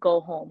 Why don't you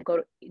go home,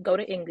 go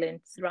to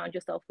England, surround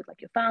yourself with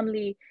like your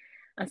family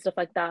and stuff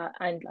like that,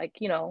 and like,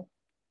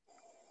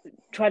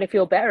 try to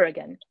feel better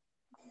again.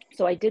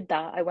 So I did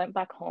that. I went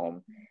back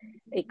home.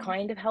 It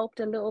kind of helped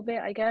a little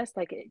bit, I guess.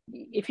 Like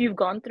if you've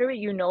gone through it,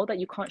 you know that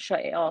you can't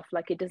shut it off.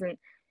 Like it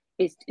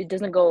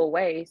doesn't go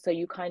away. So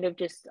you kind of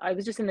just, I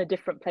was just in a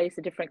different place,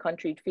 a different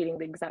country, feeling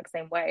the exact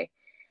same way.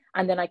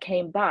 And then I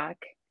came back,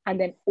 and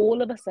then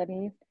all of a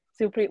sudden,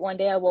 super one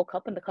day I woke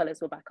up and the colors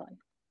were back on.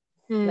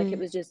 Like it Mm.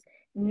 was just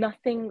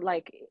nothing,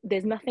 like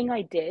there's nothing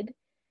I did.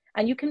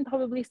 And you can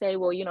probably say,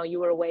 well, you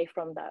were away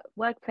from that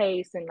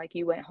workplace and like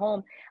you went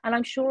home. And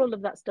I'm sure all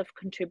of that stuff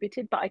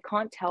contributed, but I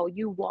can't tell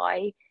you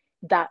why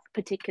that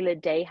particular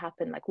day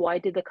happened. Like, why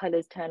did the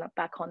colors turn up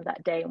back on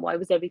that day? And why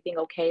was everything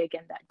okay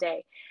again that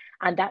day?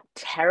 And that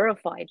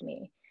terrified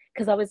me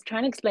because I was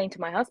trying to explain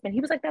to my husband.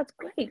 He was like, that's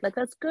great. Like,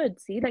 that's good.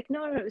 See, like,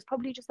 no, it was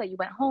probably just like you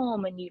went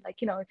home and you, like,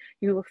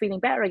 you were feeling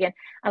better again.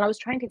 And I was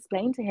trying to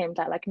explain to him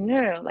that, like,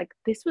 no, like,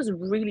 this was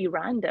really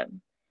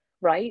random,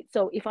 right?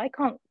 So if I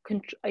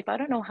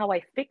don't know how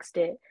I fixed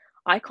it,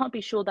 I can't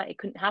be sure that it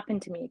couldn't happen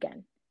to me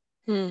again.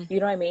 Mm. You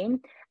know what I mean?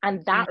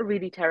 And Mm. that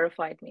really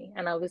terrified me.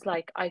 And I was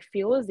like, I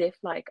feel as if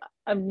like,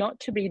 I'm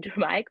not to be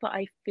dramatic, but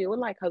I feel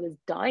like I was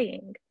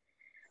dying.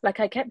 Like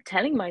I kept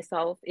telling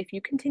myself, if you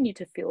continue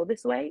to feel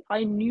this way,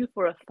 I knew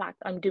for a fact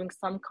I'm doing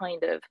some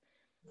kind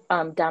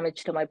of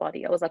damage to my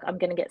body. I was like, I'm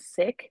gonna get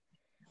sick.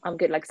 I'm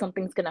good. Like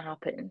something's gonna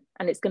happen,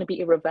 and it's gonna be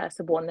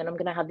irreversible, and then I'm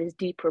gonna have this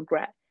deep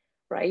regret,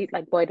 right?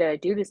 Like, why did I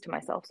do this to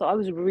myself? So I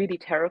was really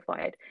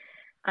terrified,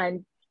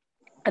 and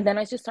and then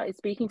I just started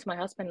speaking to my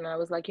husband, and I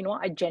was like, you know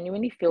what? I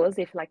genuinely feel as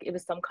if like it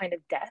was some kind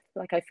of death.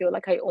 Like I feel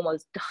like I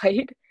almost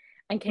died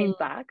and came Mm.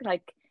 back.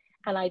 Like,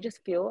 and I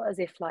just feel as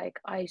if like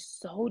I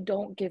so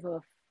don't give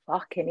a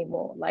fuck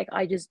anymore. Like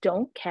I just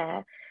don't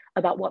care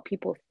about what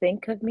people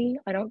think of me.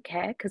 I don't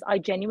care because I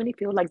genuinely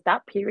feel like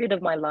that period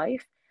of my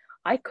life,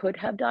 I could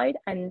have died,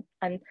 and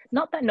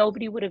not that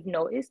nobody would have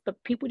noticed,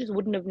 but people just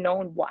wouldn't have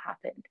known what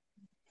happened.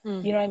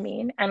 Mm. You know what I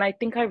mean? And I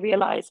think I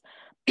realized,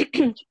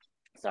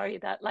 sorry,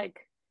 that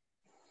like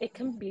it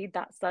can be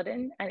that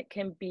sudden, and it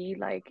can be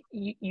like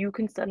you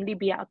can suddenly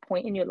be at a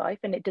point in your life,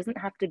 and it doesn't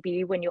have to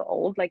be when you're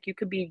old. Like you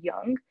could be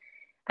young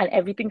and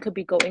everything could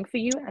be going for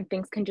you, and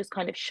things can just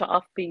kind of shut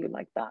off for you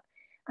like that.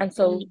 And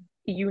so Mm.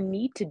 you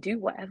need to do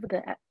whatever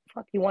the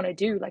fuck you want to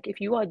do. Like if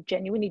you are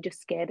genuinely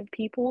just scared of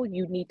people,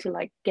 you need to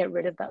like get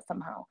rid of that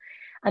somehow.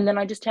 And then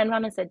I just turned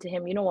around and said to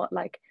him, you know what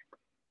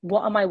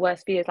are my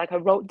worst fears? Like I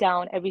wrote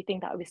down everything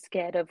that I was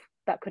scared of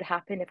that could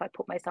happen if I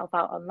put myself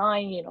out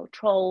online,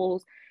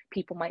 trolls,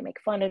 people might make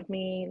fun of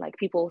me, like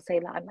people say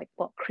that I'm like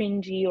what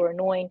cringy or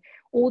annoying,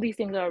 all these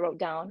things that I wrote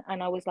down.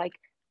 And I was like,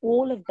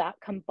 all of that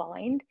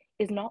combined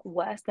is not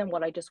worse than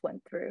what I just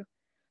went through.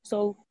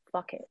 So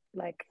fuck it.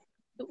 Like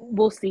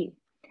we'll see.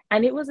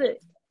 And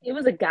it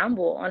was a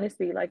gamble,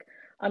 honestly. Like,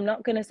 I'm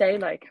not gonna say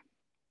like,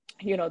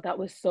 that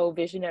was so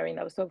visionary and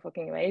that was so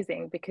fucking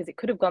amazing, because it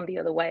could have gone the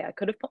other way. I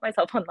could have put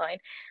myself online,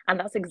 and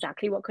that's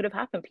exactly what could have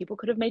happened. People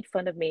could have made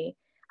fun of me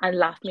and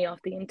laughed me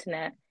off the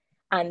internet,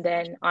 and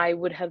then I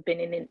would have been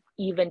in an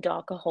even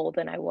darker hole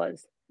than I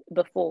was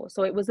before.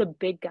 So it was a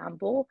big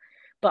gamble,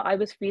 but I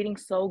was feeling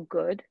so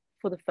good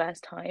for the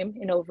first time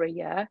in over a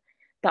year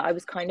that I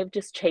was kind of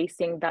just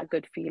chasing that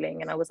good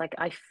feeling, and I was like,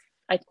 I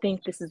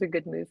think this is a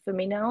good move for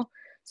me now.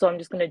 So I'm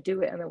just going to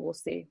do it, and then we'll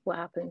see what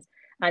happens.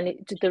 And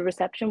the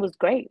reception was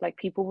great. Like,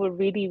 people were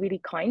really, really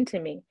kind to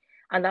me.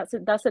 And that's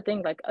the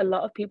thing. Like, a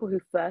lot of people who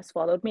first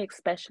followed me,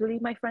 especially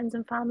my friends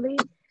and family,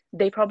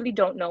 they probably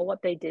don't know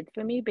what they did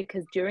for me,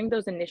 because during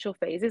those initial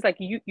phases, like,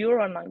 you're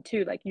online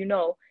too, like,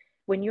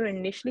 when you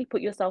initially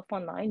put yourself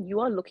online, you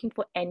are looking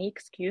for any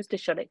excuse to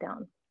shut it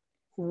down.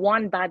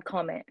 One bad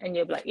comment and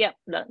you're like, yeah,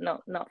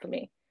 no, not for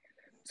me.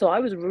 So I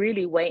was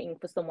really waiting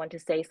for someone to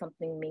say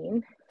something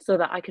mean so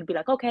that I could be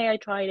like, okay, I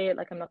tried it,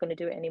 like, I'm not going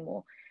to do it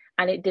anymore.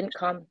 And it didn't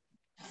come.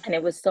 And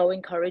it was so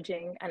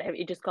encouraging, and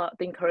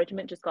the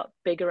encouragement just got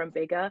bigger and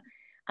bigger.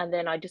 And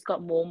then I just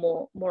got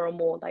more and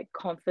more like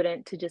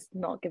confident to just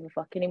not give a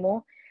fuck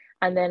anymore.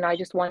 And then I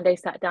just one day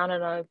sat down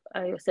and I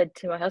said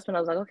to my husband,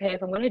 I was like, okay,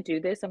 if I'm going to do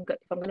this, if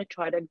I'm going to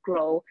try to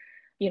grow,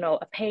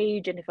 a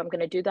page, and if I'm going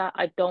to do that,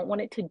 I don't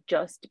want it to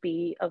just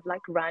be of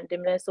like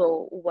randomness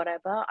or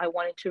whatever. I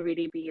want it to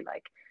really be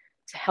like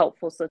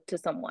helpful to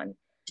someone.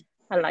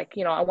 And like,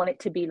 I want it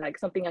to be like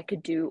something I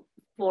could do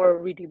for a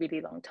really,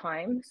 really long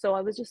time. So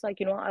I was just like,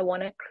 I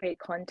want to create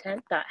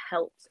content that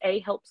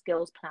helps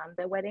girls plan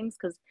their weddings,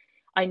 because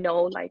I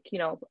know, like,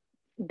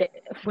 the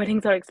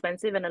weddings are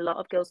expensive and a lot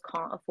of girls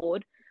can't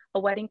afford a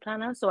wedding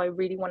planner. So I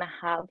really want to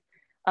have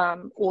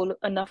all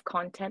enough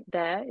content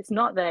there. It's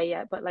not there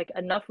yet, but like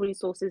enough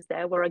resources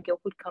there where a girl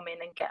could come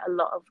in and get a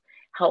lot of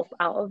help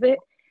out of it.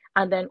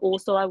 And then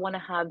also I want to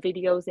have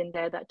videos in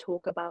there that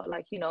talk about,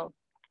 like,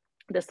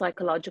 the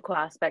psychological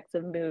aspects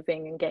of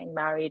moving and getting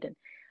married,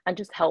 and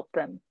just help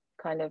them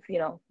kind of,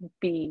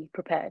 be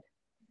prepared.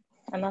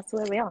 And that's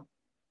where we are.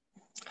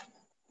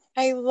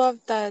 I love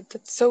that.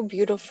 That's so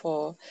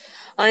beautiful.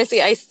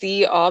 Honestly, I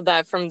see all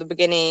that from the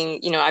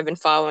beginning. I've been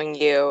following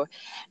you,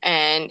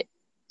 and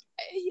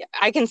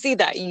I can see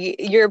that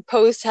your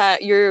posts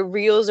your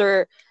reels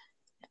are,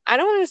 I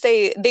don't want to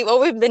say they've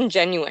always been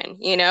genuine,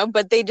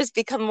 but they just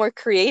become more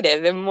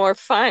creative and more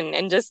fun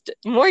and just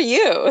more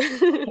you.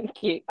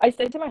 Thank you. I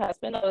said to my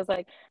husband, I was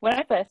like, when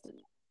I first,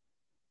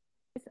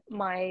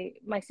 my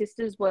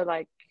sisters were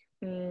like,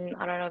 I don't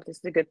know if this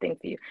is a good thing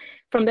for you.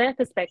 From their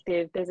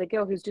perspective, there's a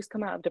girl who's just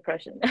come out of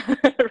depression,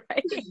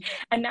 right?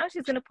 And now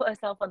she's going to put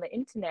herself on the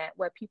internet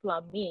where people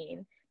are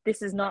mean.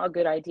 This is not a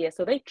good idea.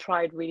 So they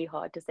tried really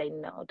hard to say,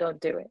 no,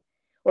 don't do it.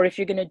 Or if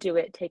you're going to do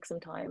it, take some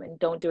time and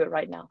don't do it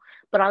right now.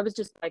 But I was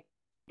just like,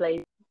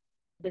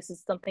 this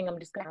is something I'm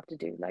just going to have to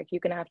do. Like,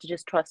 you're going to have to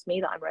just trust me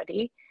that I'm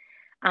ready.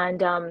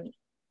 And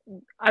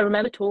I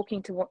remember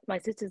talking to my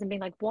sisters and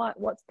being like,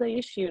 what's the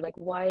issue? Like,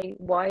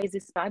 why is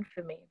this bad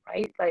for me?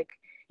 Right? Like,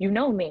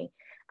 me.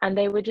 And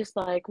they were just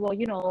like, well,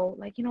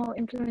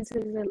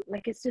 influencers are,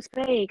 like, it's just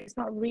fake. It's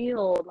not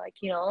real. Like,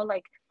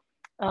 like,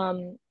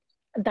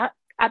 that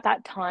at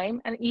that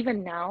time, and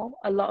even now,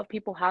 a lot of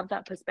people have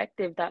that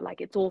perspective that,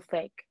 like, it's all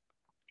fake.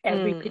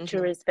 Every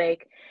picture is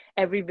fake.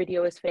 Every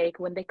video is fake.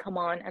 When they come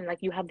on and, like,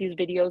 you have these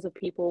videos of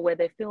people where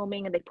they're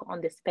filming and they put on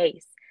this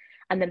face,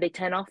 and then they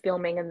turn off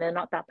filming and they're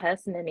not that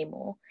person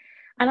anymore.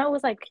 And I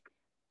was like,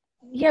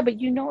 yeah, but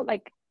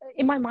like,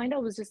 in my mind, I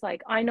was just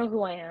like, I know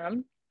who I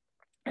am.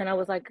 And I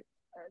was like,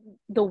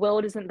 the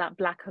world isn't that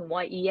black and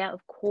white. Yeah,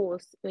 of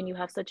course, when you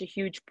have such a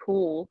huge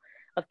pool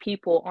of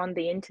people on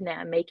the internet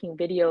and making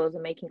videos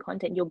and making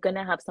content, you're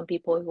gonna have some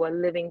people who are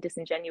living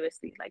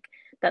disingenuously. Like,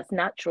 that's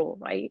natural,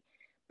 right?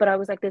 But I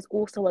was like, there's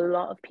also a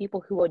lot of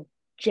people who are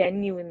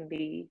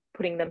genuinely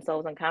putting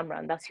themselves on camera,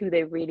 and that's who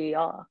they really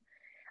are.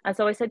 And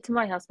so I said to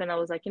my husband, I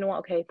was like, you know what,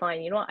 okay,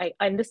 fine. I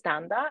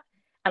understand that.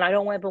 And I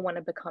don't ever want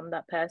to become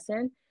that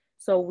person.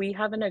 So we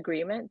have an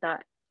agreement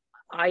that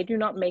I do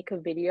not make a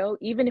video,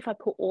 even if I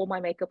put all my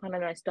makeup on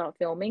and I start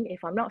filming.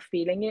 If I'm not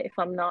feeling it, if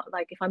I'm not,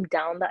 like, if I'm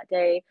down that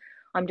day,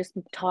 I'm just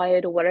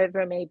tired or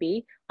whatever it may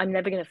be, I'm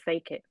never going to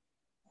fake it.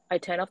 I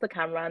turn off the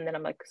camera and then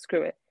I'm like,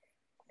 screw it.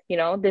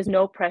 There's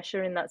no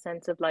pressure in that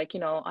sense of, like,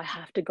 I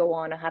have to go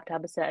on, I have to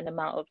have a certain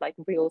amount of, like,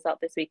 reels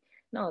out this week.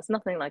 No, it's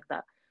nothing like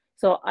that.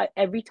 So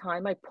every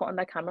time I put on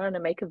that camera and I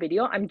make a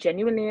video, I'm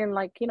genuinely in,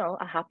 like,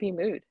 a happy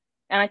mood.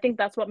 And I think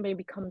that's what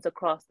maybe comes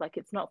across, like,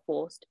 it's not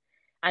forced.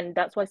 And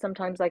that's why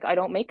sometimes, like, I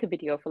don't make a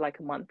video for like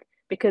a month,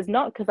 because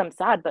not because I'm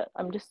sad, but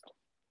I'm just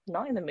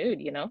not in the mood.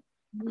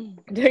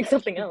 doing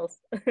something else.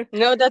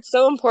 No, that's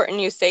so important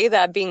you say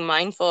that, being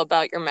mindful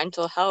about your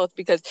mental health,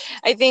 because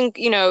I think,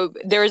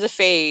 there was a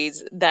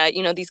phase that,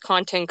 these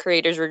content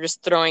creators were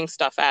just throwing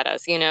stuff at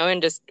us,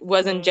 and just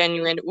wasn't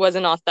genuine,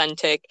 wasn't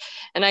authentic.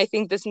 And I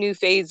think this new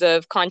phase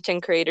of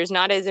content creators,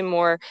 not as in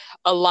more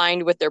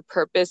aligned with their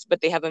purpose,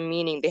 but they have a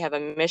meaning, they have a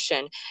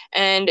mission,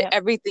 and Yep.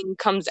 everything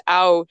comes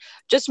out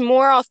just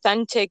more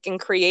authentic and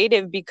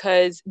creative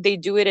because they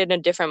do it in a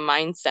different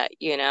mindset,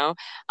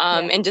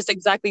 and just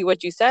exactly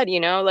what you said,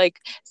 like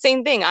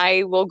same thing.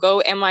 I will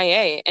go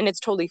MIA and it's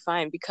totally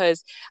fine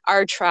because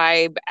our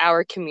tribe,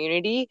 our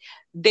community,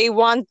 they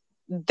want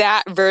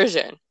that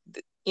version,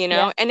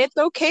 Yeah. and it's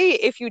okay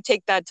if you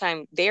take that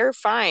time. They're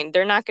fine.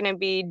 They're not going to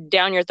be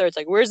down your throats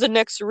like, where's the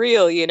next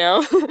reel, Yeah.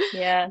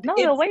 No,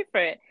 they'll It's, wait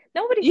for it.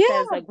 Nobody says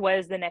yeah, like,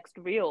 where's the next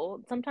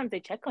reel? Sometimes they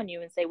check on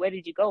you and say, where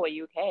did you go? Are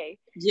you okay?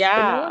 But no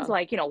yeah. one's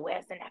like,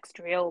 where's the next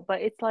reel?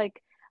 But it's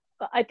like,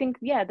 I think,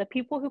 yeah, the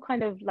people who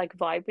kind of like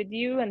vibe with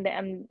you and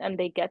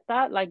they get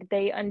that, like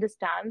they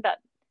understand that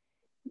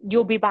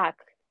you'll be back.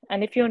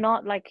 And if you're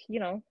not, like,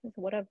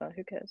 whatever,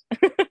 who cares?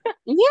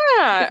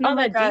 Yeah. It's Oh not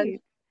my that God.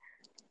 deep.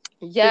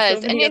 There's so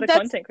Yes. many other That's,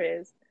 content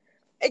creators.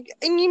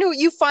 and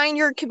you find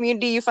your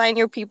community, you find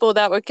your people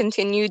that would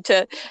continue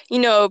to,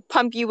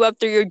 pump you up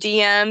through your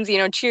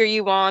DMs, cheer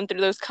you on through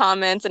those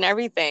comments and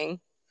everything.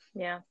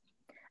 Yeah.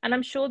 And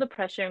I'm sure the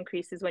pressure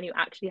increases when you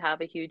actually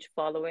have a huge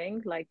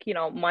following. Like,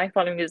 my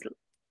following is,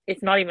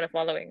 it's not even a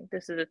following.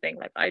 This is the thing.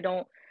 Like, I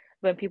don't,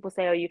 when people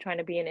say, are you trying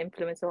to be an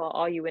influencer or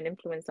are you an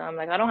influencer? I'm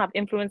like, I don't have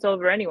influence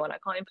over anyone. I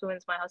can't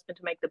influence my husband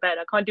to make the bed.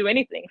 I can't do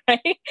anything,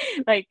 right?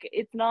 Like,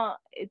 it's not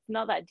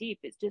that deep.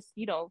 It's just,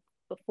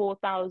 the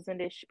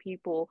 4,000-ish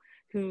people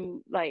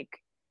who, like,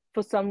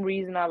 for some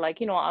reason are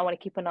like, I want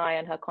to keep an eye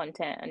on her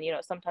content and,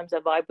 sometimes I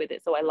vibe with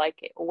it, so I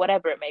like it or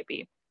whatever it may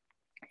be.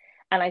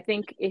 And I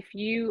think if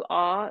you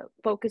are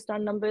focused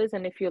on numbers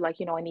and if you're like,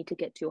 I need to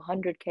get to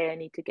 100K, I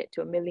need to get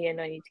to a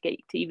million, I need to get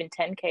to even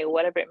 10K or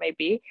whatever it may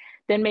be,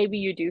 then maybe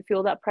you do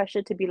feel that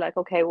pressure to be like,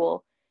 okay,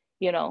 well,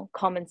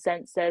 common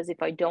sense says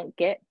if I don't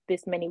get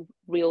this many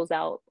reels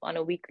out on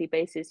a weekly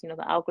basis,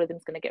 the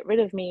algorithm's going to get rid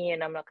of me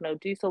and I'm not going to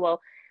do so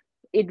well.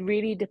 It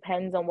really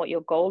depends on what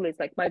your goal is.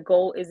 Like my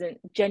goal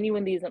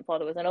genuinely isn't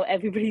followers. I know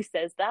everybody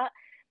says that,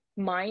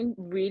 mine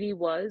really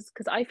was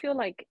because I feel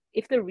like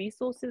if the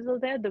resources are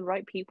there, the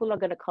right people are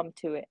going to come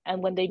to it.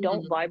 And when they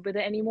don't Mhm. vibe with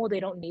it anymore,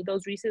 they don't need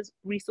those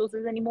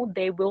resources anymore,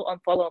 they will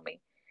unfollow me,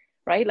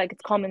 right? Like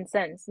it's common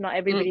sense. Not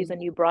everybody's Mhm. a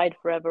new bride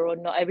forever, or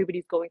not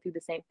everybody's going through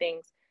the same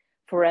things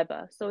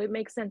forever. So it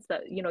makes sense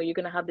that, you're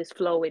going to have this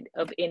flow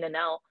of in and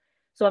out.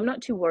 So I'm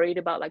not too worried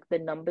about like the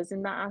numbers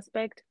in that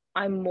aspect.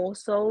 I'm more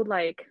so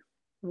like,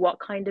 what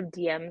kind of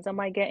DMs am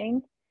I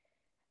getting?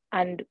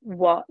 And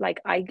what,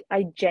 like, I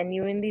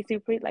genuinely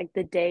super like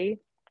the day,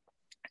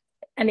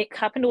 and it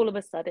happened all of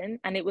a sudden,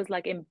 and it was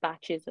like in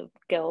batches of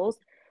girls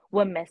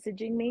were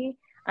messaging me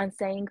and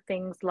saying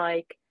things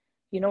like,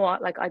 you know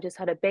what, like I just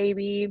had a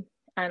baby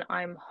and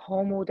I'm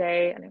home all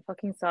day and it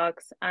fucking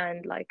sucks,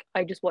 and like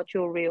I just watch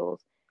your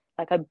reels,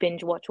 like I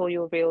binge watch all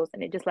your reels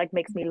and it just like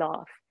makes me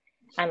laugh,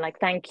 and like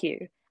thank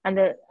you. And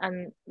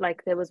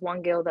like there was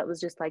one girl that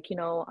was just like,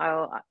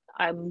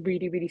 I'm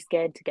really really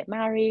scared to get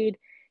married,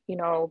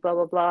 blah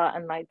blah blah,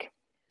 and like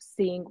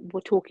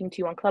we're talking to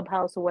you on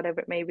Clubhouse or whatever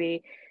it may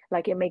be,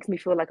 like it makes me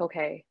feel like,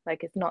 okay,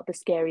 like it's not the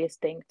scariest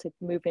thing to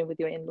move in with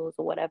your in-laws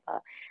or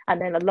whatever. And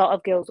then a lot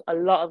of girls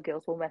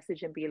will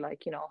message and be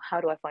like,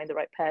 how do I find the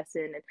right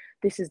person, and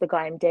this is the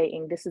guy I'm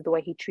dating, this is the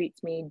way he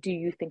treats me, do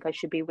you think I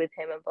should be with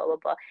him, and blah blah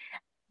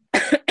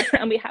blah.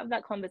 And we have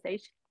that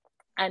conversation,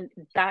 and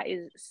that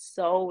is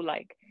so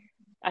like,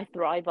 I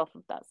thrive off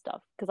of that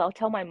stuff because I'll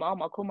call my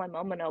mom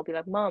and I'll be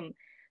like, Mom,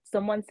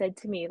 someone said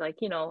to me like,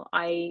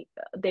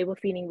 they were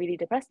feeling really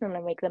depressed and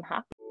I make them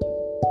happy.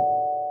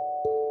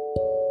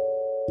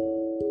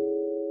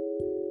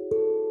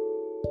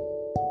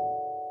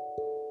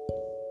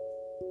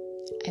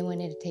 I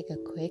wanted to take a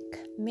quick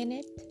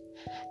minute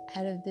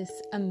out of this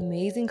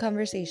amazing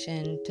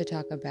conversation to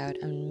talk about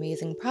an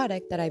amazing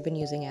product that I've been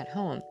using at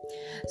home.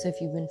 So if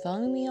you've been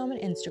following me on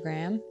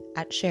Instagram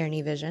at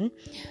Sohni Vision,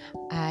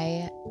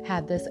 I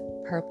had this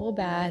purple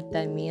bath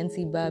that me and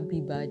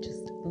Biba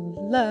just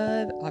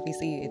love.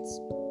 Obviously, it's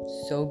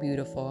so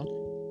beautiful.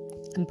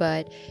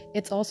 But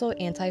it's also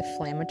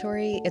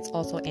anti-inflammatory, it's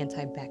also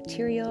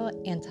antibacterial,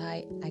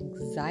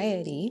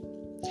 anti-anxiety.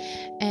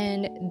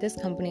 And this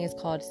company is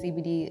called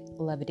CBD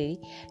Levity,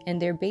 and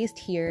they're based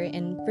here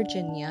in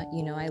Virginia.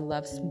 I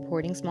love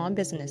supporting small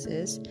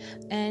businesses,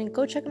 and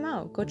go check them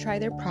out. Go try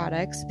their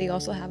products. They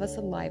also have a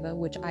saliva,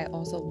 which I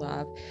also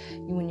love.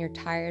 When you're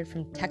tired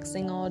from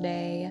texting all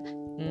day,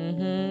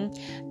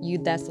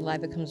 that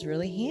saliva comes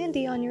really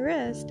handy on your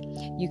wrist.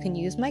 You can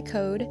use my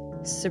code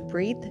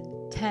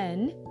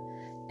SABREATHE10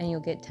 and you'll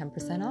get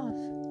 10% off.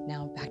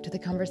 Now back to the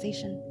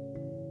conversation.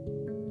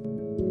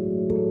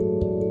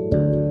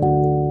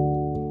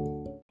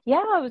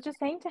 Yeah, I was just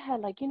saying to her,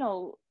 like,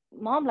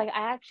 Mom, like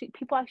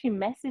people actually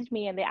message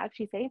me and they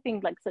actually say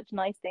things like such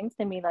nice things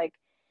to me, like,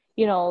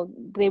 you know,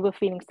 they were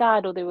feeling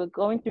sad or they were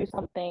going through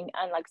something,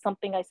 and like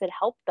something I said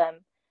helped them,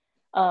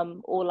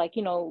 or like,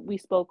 you know, we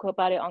spoke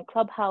about it on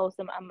Clubhouse,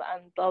 and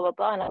blah blah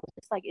blah, and I was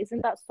just like,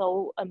 isn't that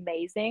so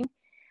amazing?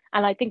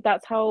 And I think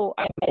that's how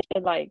I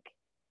measure,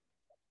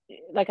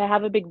 like I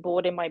have a big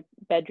board in my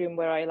bedroom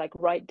where I like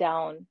write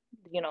down,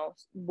 you know,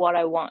 what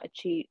I want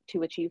to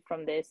achieve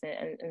from this,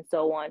 and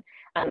so on.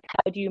 And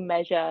how do you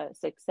measure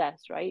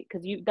success, right?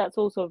 Because you that's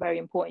also very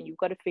important. You've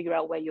got to figure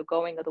out where you're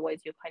going,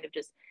 otherwise you kind of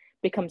just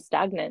become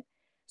stagnant.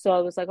 So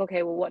I was like,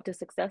 okay, well, what does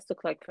success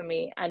look like for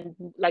me? And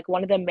like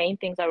one of the main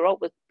things I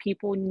wrote was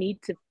people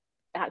need to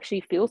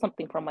actually feel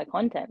something from my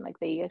content. Like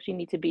they actually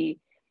need to be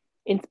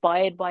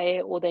inspired by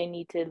it, or they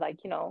need to,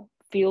 like, you know,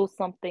 feel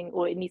something,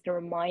 or it needs to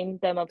remind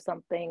them of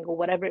something, or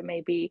whatever it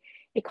may be.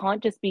 It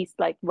can't just be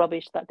like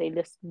rubbish that they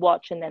just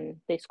watch and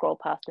then they scroll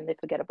past and they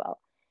forget about.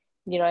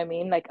 You know what I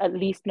mean? Like at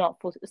least not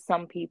for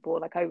some people.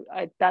 Like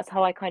I that's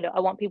how I kind of,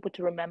 I want people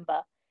to remember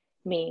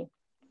me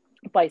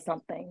by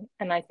something.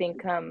 And I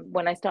think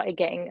when I started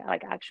getting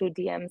like actual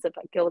DMs of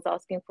like girls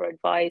asking for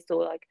advice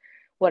or like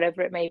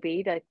whatever it may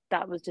be,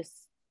 that was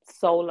just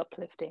soul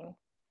uplifting,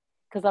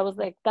 because I was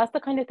like, that's the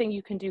kind of thing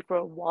you can do for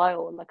a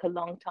while, like a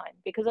long time.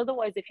 Because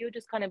otherwise, if you're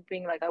just kind of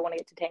being like, I want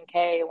to get to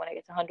 10K, I want to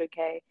get to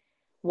 100K,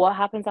 what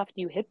happens after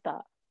you hit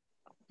that,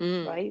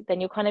 right? Then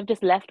you're kind of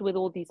just left with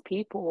all these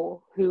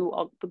people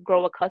who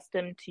grow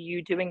accustomed to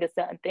you doing a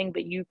certain thing,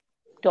 but you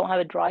don't have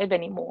a drive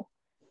anymore.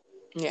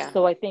 Yeah.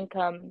 So I think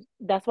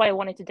that's why I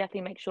wanted to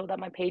definitely make sure that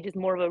my page is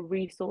more of a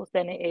resource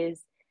than it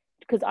is,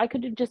 because I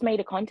could have just made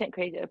a content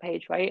creator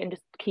page, right? And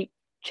just keep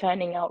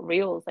churning out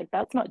reels. Like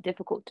that's not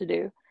difficult to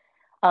do.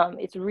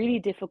 It's really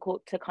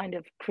difficult to kind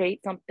of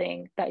create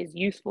something that is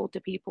useful to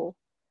people.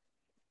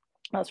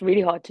 That's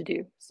really hard to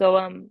do.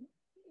 So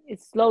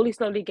it's slowly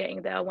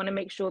getting there. I want to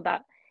make sure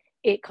that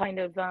it kind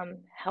of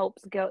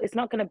helps go. It's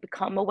not going to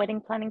become a wedding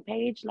planning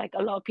page. Like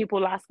a lot of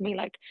people ask me,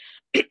 like,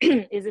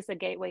 is this a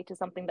gateway to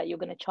something that you're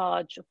going to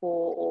charge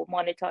for or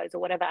monetize or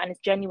whatever? And it's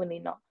genuinely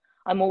not.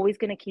 I'm always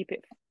going to keep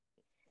it,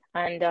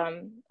 and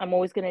I'm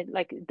always going to,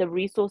 like, the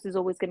resource is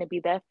always going to be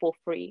there for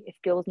free. If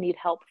girls need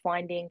help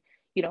finding,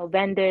 you know,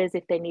 vendors,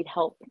 if they need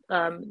help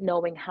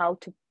knowing how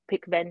to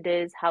pick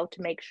vendors, how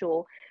to make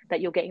sure that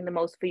you're getting the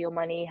most for your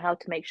money, how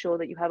to make sure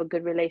that you have a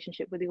good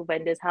relationship with your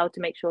vendors, how to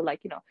make sure,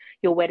 like, you know,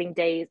 your wedding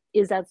day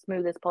is as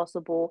smooth as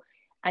possible,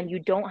 and you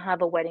don't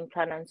have a wedding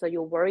planner, and so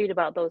you're worried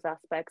about those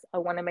aspects, I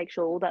want to make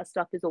sure all that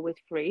stuff is always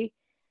free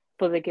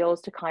for the girls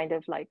to kind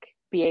of like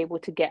be able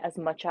to get as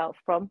much out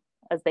from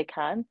as they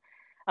can.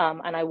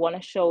 And I want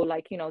to show,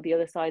 like, you know, the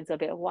other sides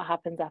of it, what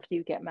happens after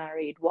you get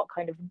married, what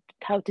kind of,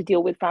 how to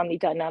deal with family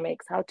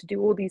dynamics, how to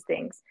do all these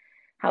things,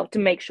 how to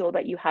make sure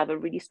that you have a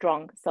really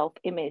strong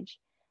self-image.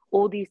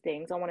 All these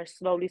things I want to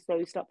slowly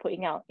start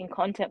putting out in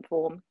content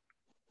form,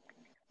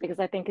 because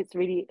I think it's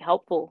really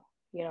helpful,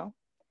 you know.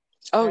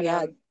 Oh, And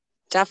yeah,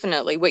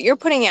 definitely. What you're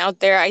putting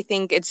out there, I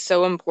think it's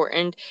so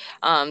important.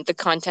 The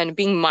content,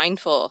 being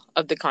mindful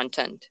of the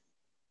content.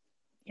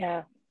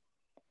 yeah,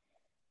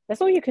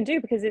 that's all you can do,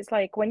 because it's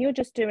like when you're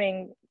just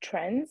doing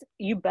trends,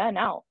 you burn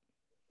out.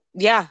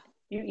 Yeah.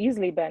 You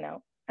easily burn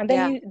out. And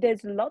then Yeah.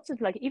 there's lots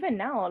of, like, even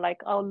now,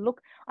 like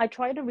I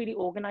try to really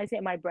organize it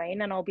in my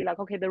brain, and I'll be like,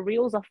 okay, the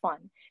reels are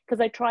fun,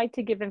 because I tried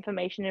to give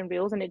information in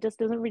reels and it just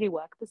doesn't really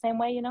work the same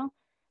way, you know.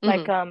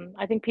 Like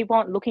I think people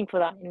aren't looking for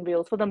that in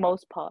reels for the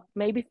most part.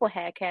 Maybe for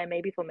hair care,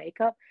 maybe for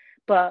makeup,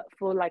 but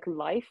for like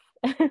life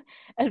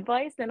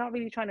advice, they're not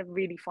really trying to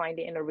really find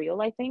it in a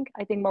reel. I think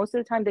most of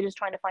the time they're just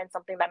trying to find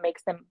something that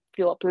makes them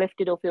feel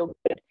uplifted or feel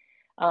good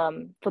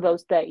for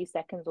those 30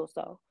 seconds or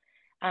so.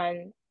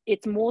 And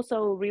it's more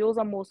so, reels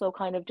are more so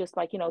kind of just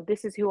like, you know,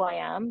 this is who I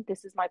am,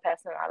 this is my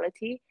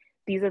personality,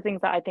 these are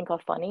things that I think are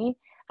funny.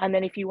 And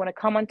then if you want to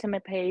come onto my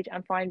page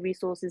and find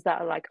resources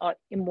that are like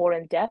more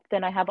in depth,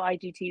 then I have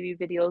IGTV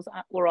videos,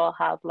 or I'll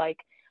have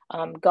like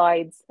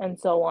guides and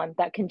so on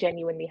that can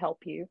genuinely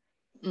help you.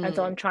 And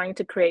so I'm trying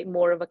to create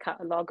more of a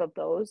catalog of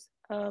those,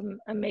 and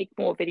make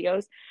more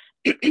videos,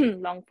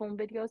 long form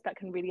videos that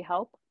can really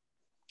help.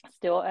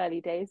 Still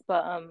early days,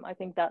 but I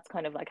think that's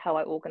kind of like how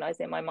I organize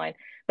it in my mind.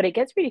 But it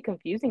gets really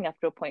confusing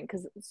after a point,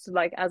 because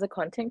like as a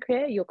content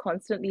creator, you're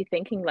constantly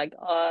thinking like,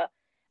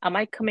 am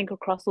I coming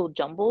across all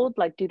jumbled?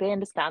 Like, do they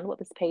understand what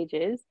this page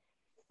is?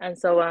 And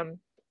so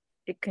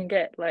it can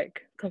get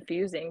like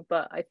confusing.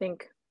 But I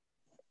think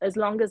as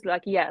long as,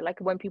 like, yeah, like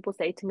when people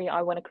say to me,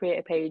 I want to create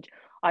a page,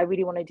 I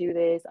really want to do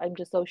this, I'm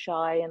just so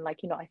shy, and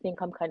like, you know, I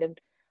think I'm kind of,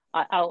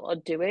 I'll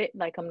do it,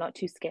 like I'm not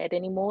too scared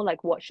anymore,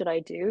 like what should I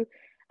do?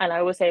 And I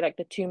always say, like,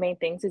 the two main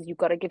things is you've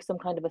got to give some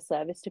kind of a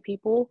service to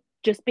people,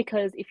 just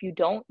because if you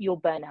don't, you'll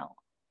burn out,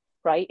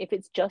 right? If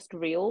it's just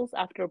reels,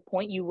 after a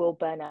point you will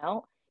burn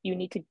out. You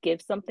need to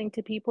give something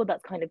to people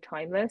that's kind of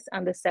timeless.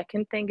 And the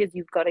second thing is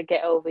you've got to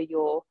get over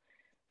your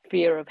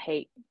fear of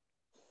hate,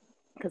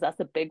 because that's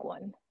a big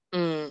one.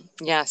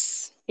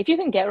 Yes. If you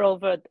can get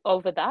over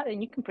that,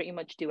 then you can pretty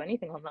much do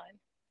anything online.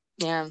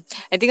 Yeah,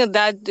 I think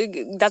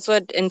that's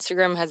what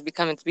Instagram has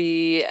become.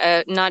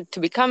 It's not to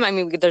become. I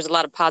mean, there's a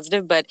lot of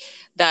positive, but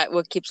that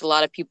what keeps a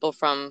lot of people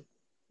from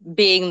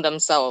being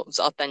themselves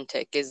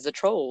authentic is the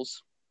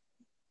trolls.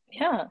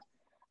 Yeah.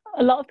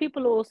 A lot of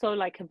people also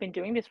like have been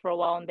doing this for a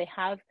while, and they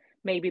have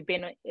maybe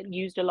been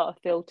used a lot of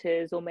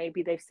filters, or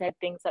maybe they've said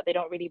things that they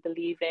don't really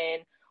believe in,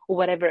 or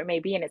whatever it may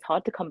be, and it's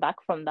hard to come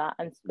back from that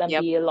and then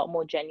Yep. be a lot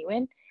more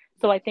genuine.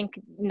 So I think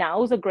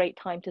now is a great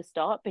time to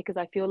start, because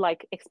I feel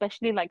like,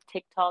 especially like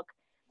TikTok,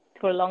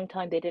 for a long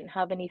time they didn't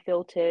have any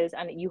filters,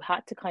 and you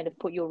had to kind of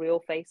put your real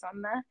face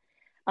on there.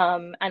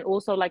 And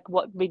also, like,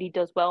 what really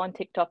does well on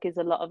TikTok is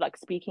a lot of like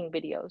speaking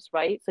videos,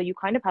 right? So you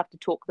kind of have to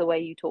talk the way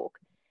you talk,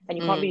 and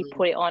you can't really Mm.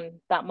 put it on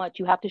that much.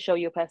 You have to show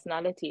your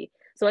personality.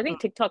 So I think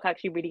TikTok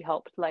actually really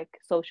helped like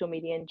social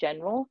media in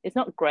general. It's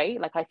not great.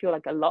 Like, I feel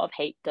like a lot of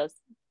hate does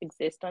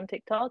exist on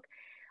TikTok.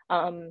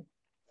 Um,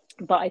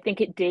 but I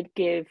think it did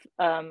give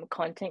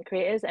content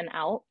creators an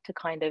out to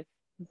kind of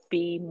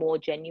be more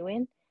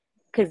genuine,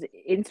 because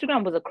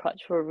Instagram was a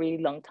crutch for a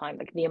really long time.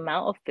 Like, the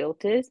amount of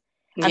filters,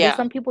 and there's Yeah.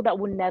 some people that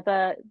would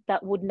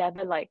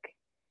never like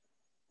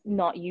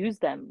not use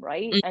them,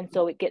 right? And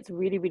so it gets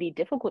really, really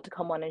difficult to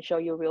come on and show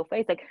your real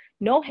face. Like,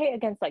 no hate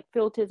against like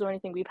filters or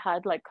anything. We've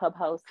had like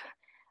Clubhouse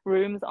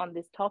rooms on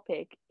this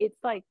topic.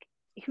 It's like,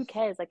 who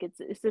cares? Like,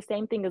 it's the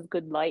same thing as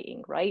good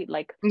lighting, right?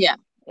 Like, Yeah.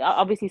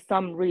 obviously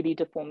some really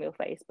deform your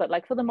face, but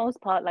like for the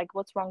most part, like,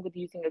 what's wrong with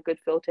using a good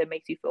filter? It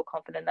makes you feel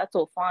confident, that's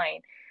all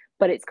fine.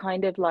 But it's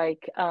kind of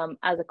like,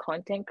 as a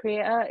content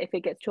creator, if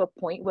it gets to a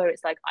point where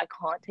it's like, I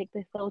can't take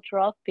the filter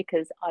off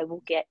because I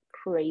will get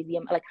crazy,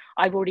 like,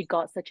 I've already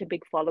got such a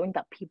big following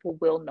that people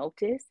will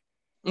notice,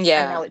 and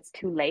now Yeah. it's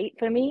too late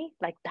for me,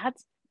 like,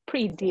 that's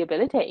pretty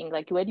debilitating.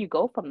 Like, where do you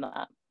go from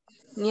that,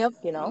 Yep.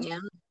 you know? Yeah.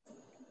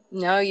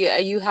 No,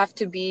 you have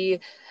to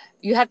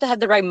have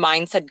the right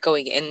mindset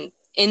going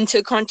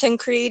into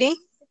content creating,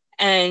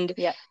 and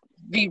Yeah.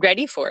 be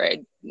ready for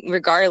it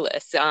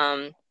regardless.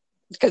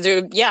 Because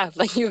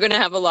like, you're gonna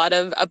have a lot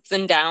of ups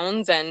and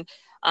downs, and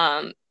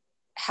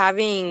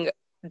having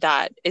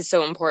that is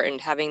so important.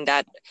 Having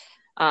that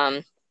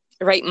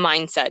right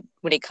mindset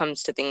when it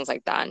comes to things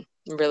like that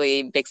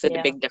really makes it a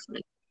Yeah, big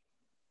difference.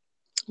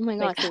 Oh my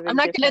God. makes a I'm big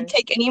not going to difference.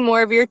 take any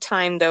more of your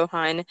time though,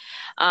 hon.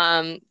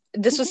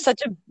 This was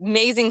such an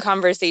amazing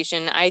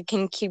conversation. I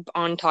can keep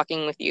on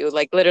talking with you.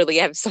 Like, literally,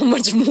 I have so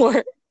much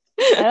more.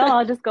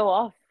 I'll just go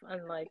off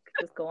and like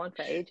just go on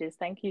for ages.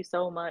 Thank you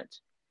so much.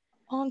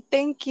 Oh,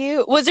 thank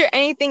you. Was there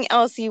anything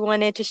else you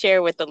wanted to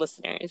share with the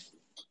listeners?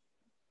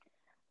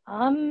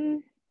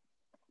 Um,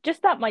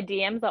 just that my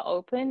DMs are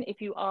open.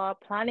 If you are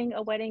planning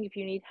a wedding, if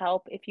you need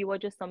help, if you are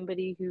just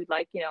somebody who,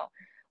 like,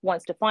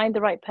 wants to find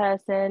the right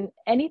person,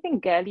 anything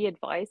girly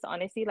advice,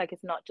 honestly, like,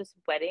 it's not just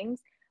weddings.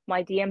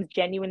 My DMs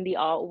genuinely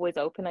are always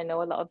open. I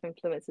know a lot of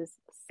influencers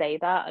say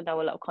that. I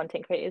know a lot of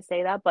content creators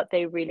say that, but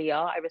they really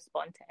are. I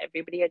respond to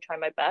everybody. I try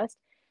my best.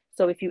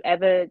 So if you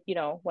ever,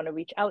 want to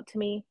reach out to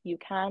me, you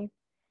can.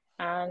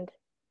 And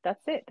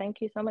that's it.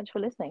 Thank you so much for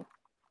listening.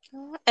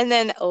 And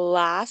then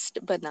last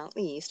but not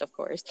least, of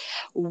course,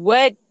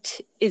 what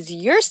is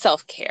your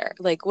self-care?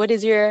 Like, what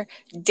is your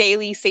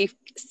daily safe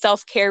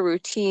self-care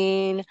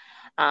routine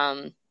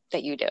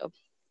that you do?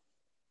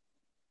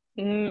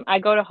 I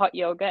go to hot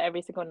yoga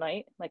every single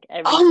night, like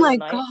every Oh single my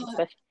night, God.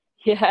 especially.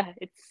 Yeah,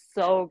 it's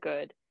so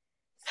good.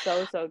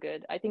 So, so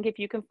good. I think if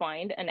you can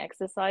find an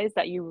exercise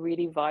that you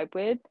really vibe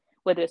with,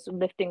 whether it's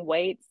lifting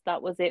weights,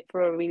 that was it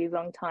for a really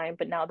long time.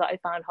 But now that I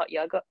found hot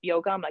yoga,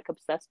 I'm like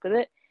obsessed with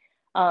it.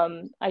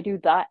 I do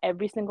that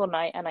every single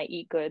night, and I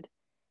eat good,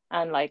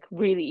 and like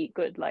really eat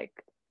good, like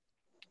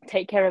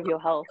take care of your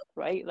health,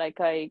 right? Like,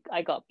 I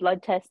got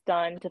blood tests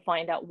done to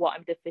find out what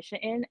I'm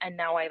deficient in, and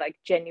now I like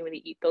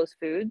genuinely eat those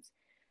foods.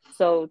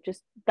 So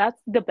just,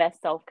 that's the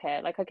best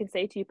self-care. Like, I can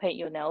say to you, paint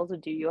your nails or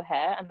do your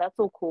hair, and that's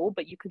all cool,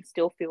 but you can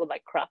still feel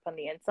like crap on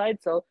the inside.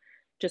 So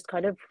just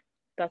kind of,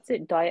 that's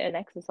it. Diet and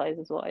exercise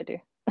is what I do.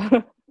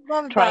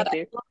 Love Trying that.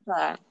 I to. love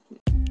that.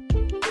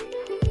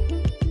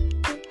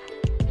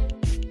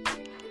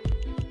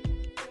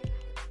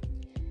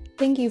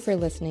 Thank you for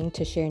listening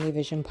to Sohni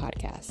Vision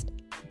podcast.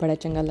 बड़ा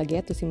चंगा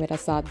लगे तुसी मेरा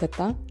साथ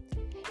दिता.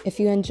 If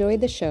you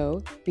enjoyed the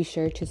show, be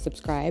sure to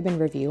subscribe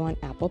and review on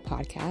Apple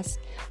Podcasts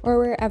or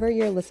wherever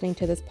you're listening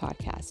to this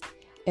podcast.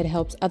 It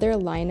helps other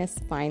Lionists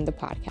find the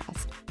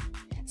podcast.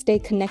 Stay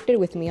connected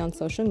with me on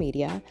social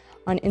media,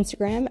 on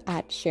Instagram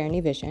at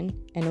Sohni Vision,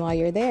 and while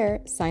you're there,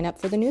 sign up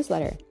for the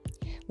newsletter.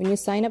 When you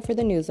sign up for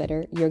the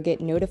newsletter, you'll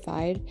get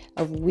notified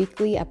of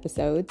weekly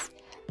episodes,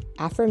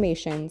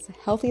 affirmations,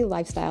 healthy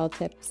lifestyle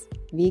tips,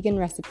 vegan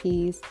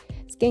recipes,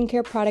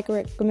 skincare product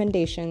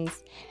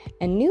recommendations,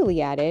 and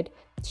newly added,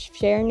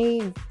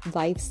 Sohni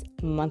Life's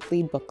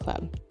monthly book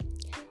club.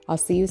 I'll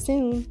see you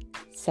soon.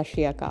 Sat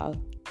Shri Akal.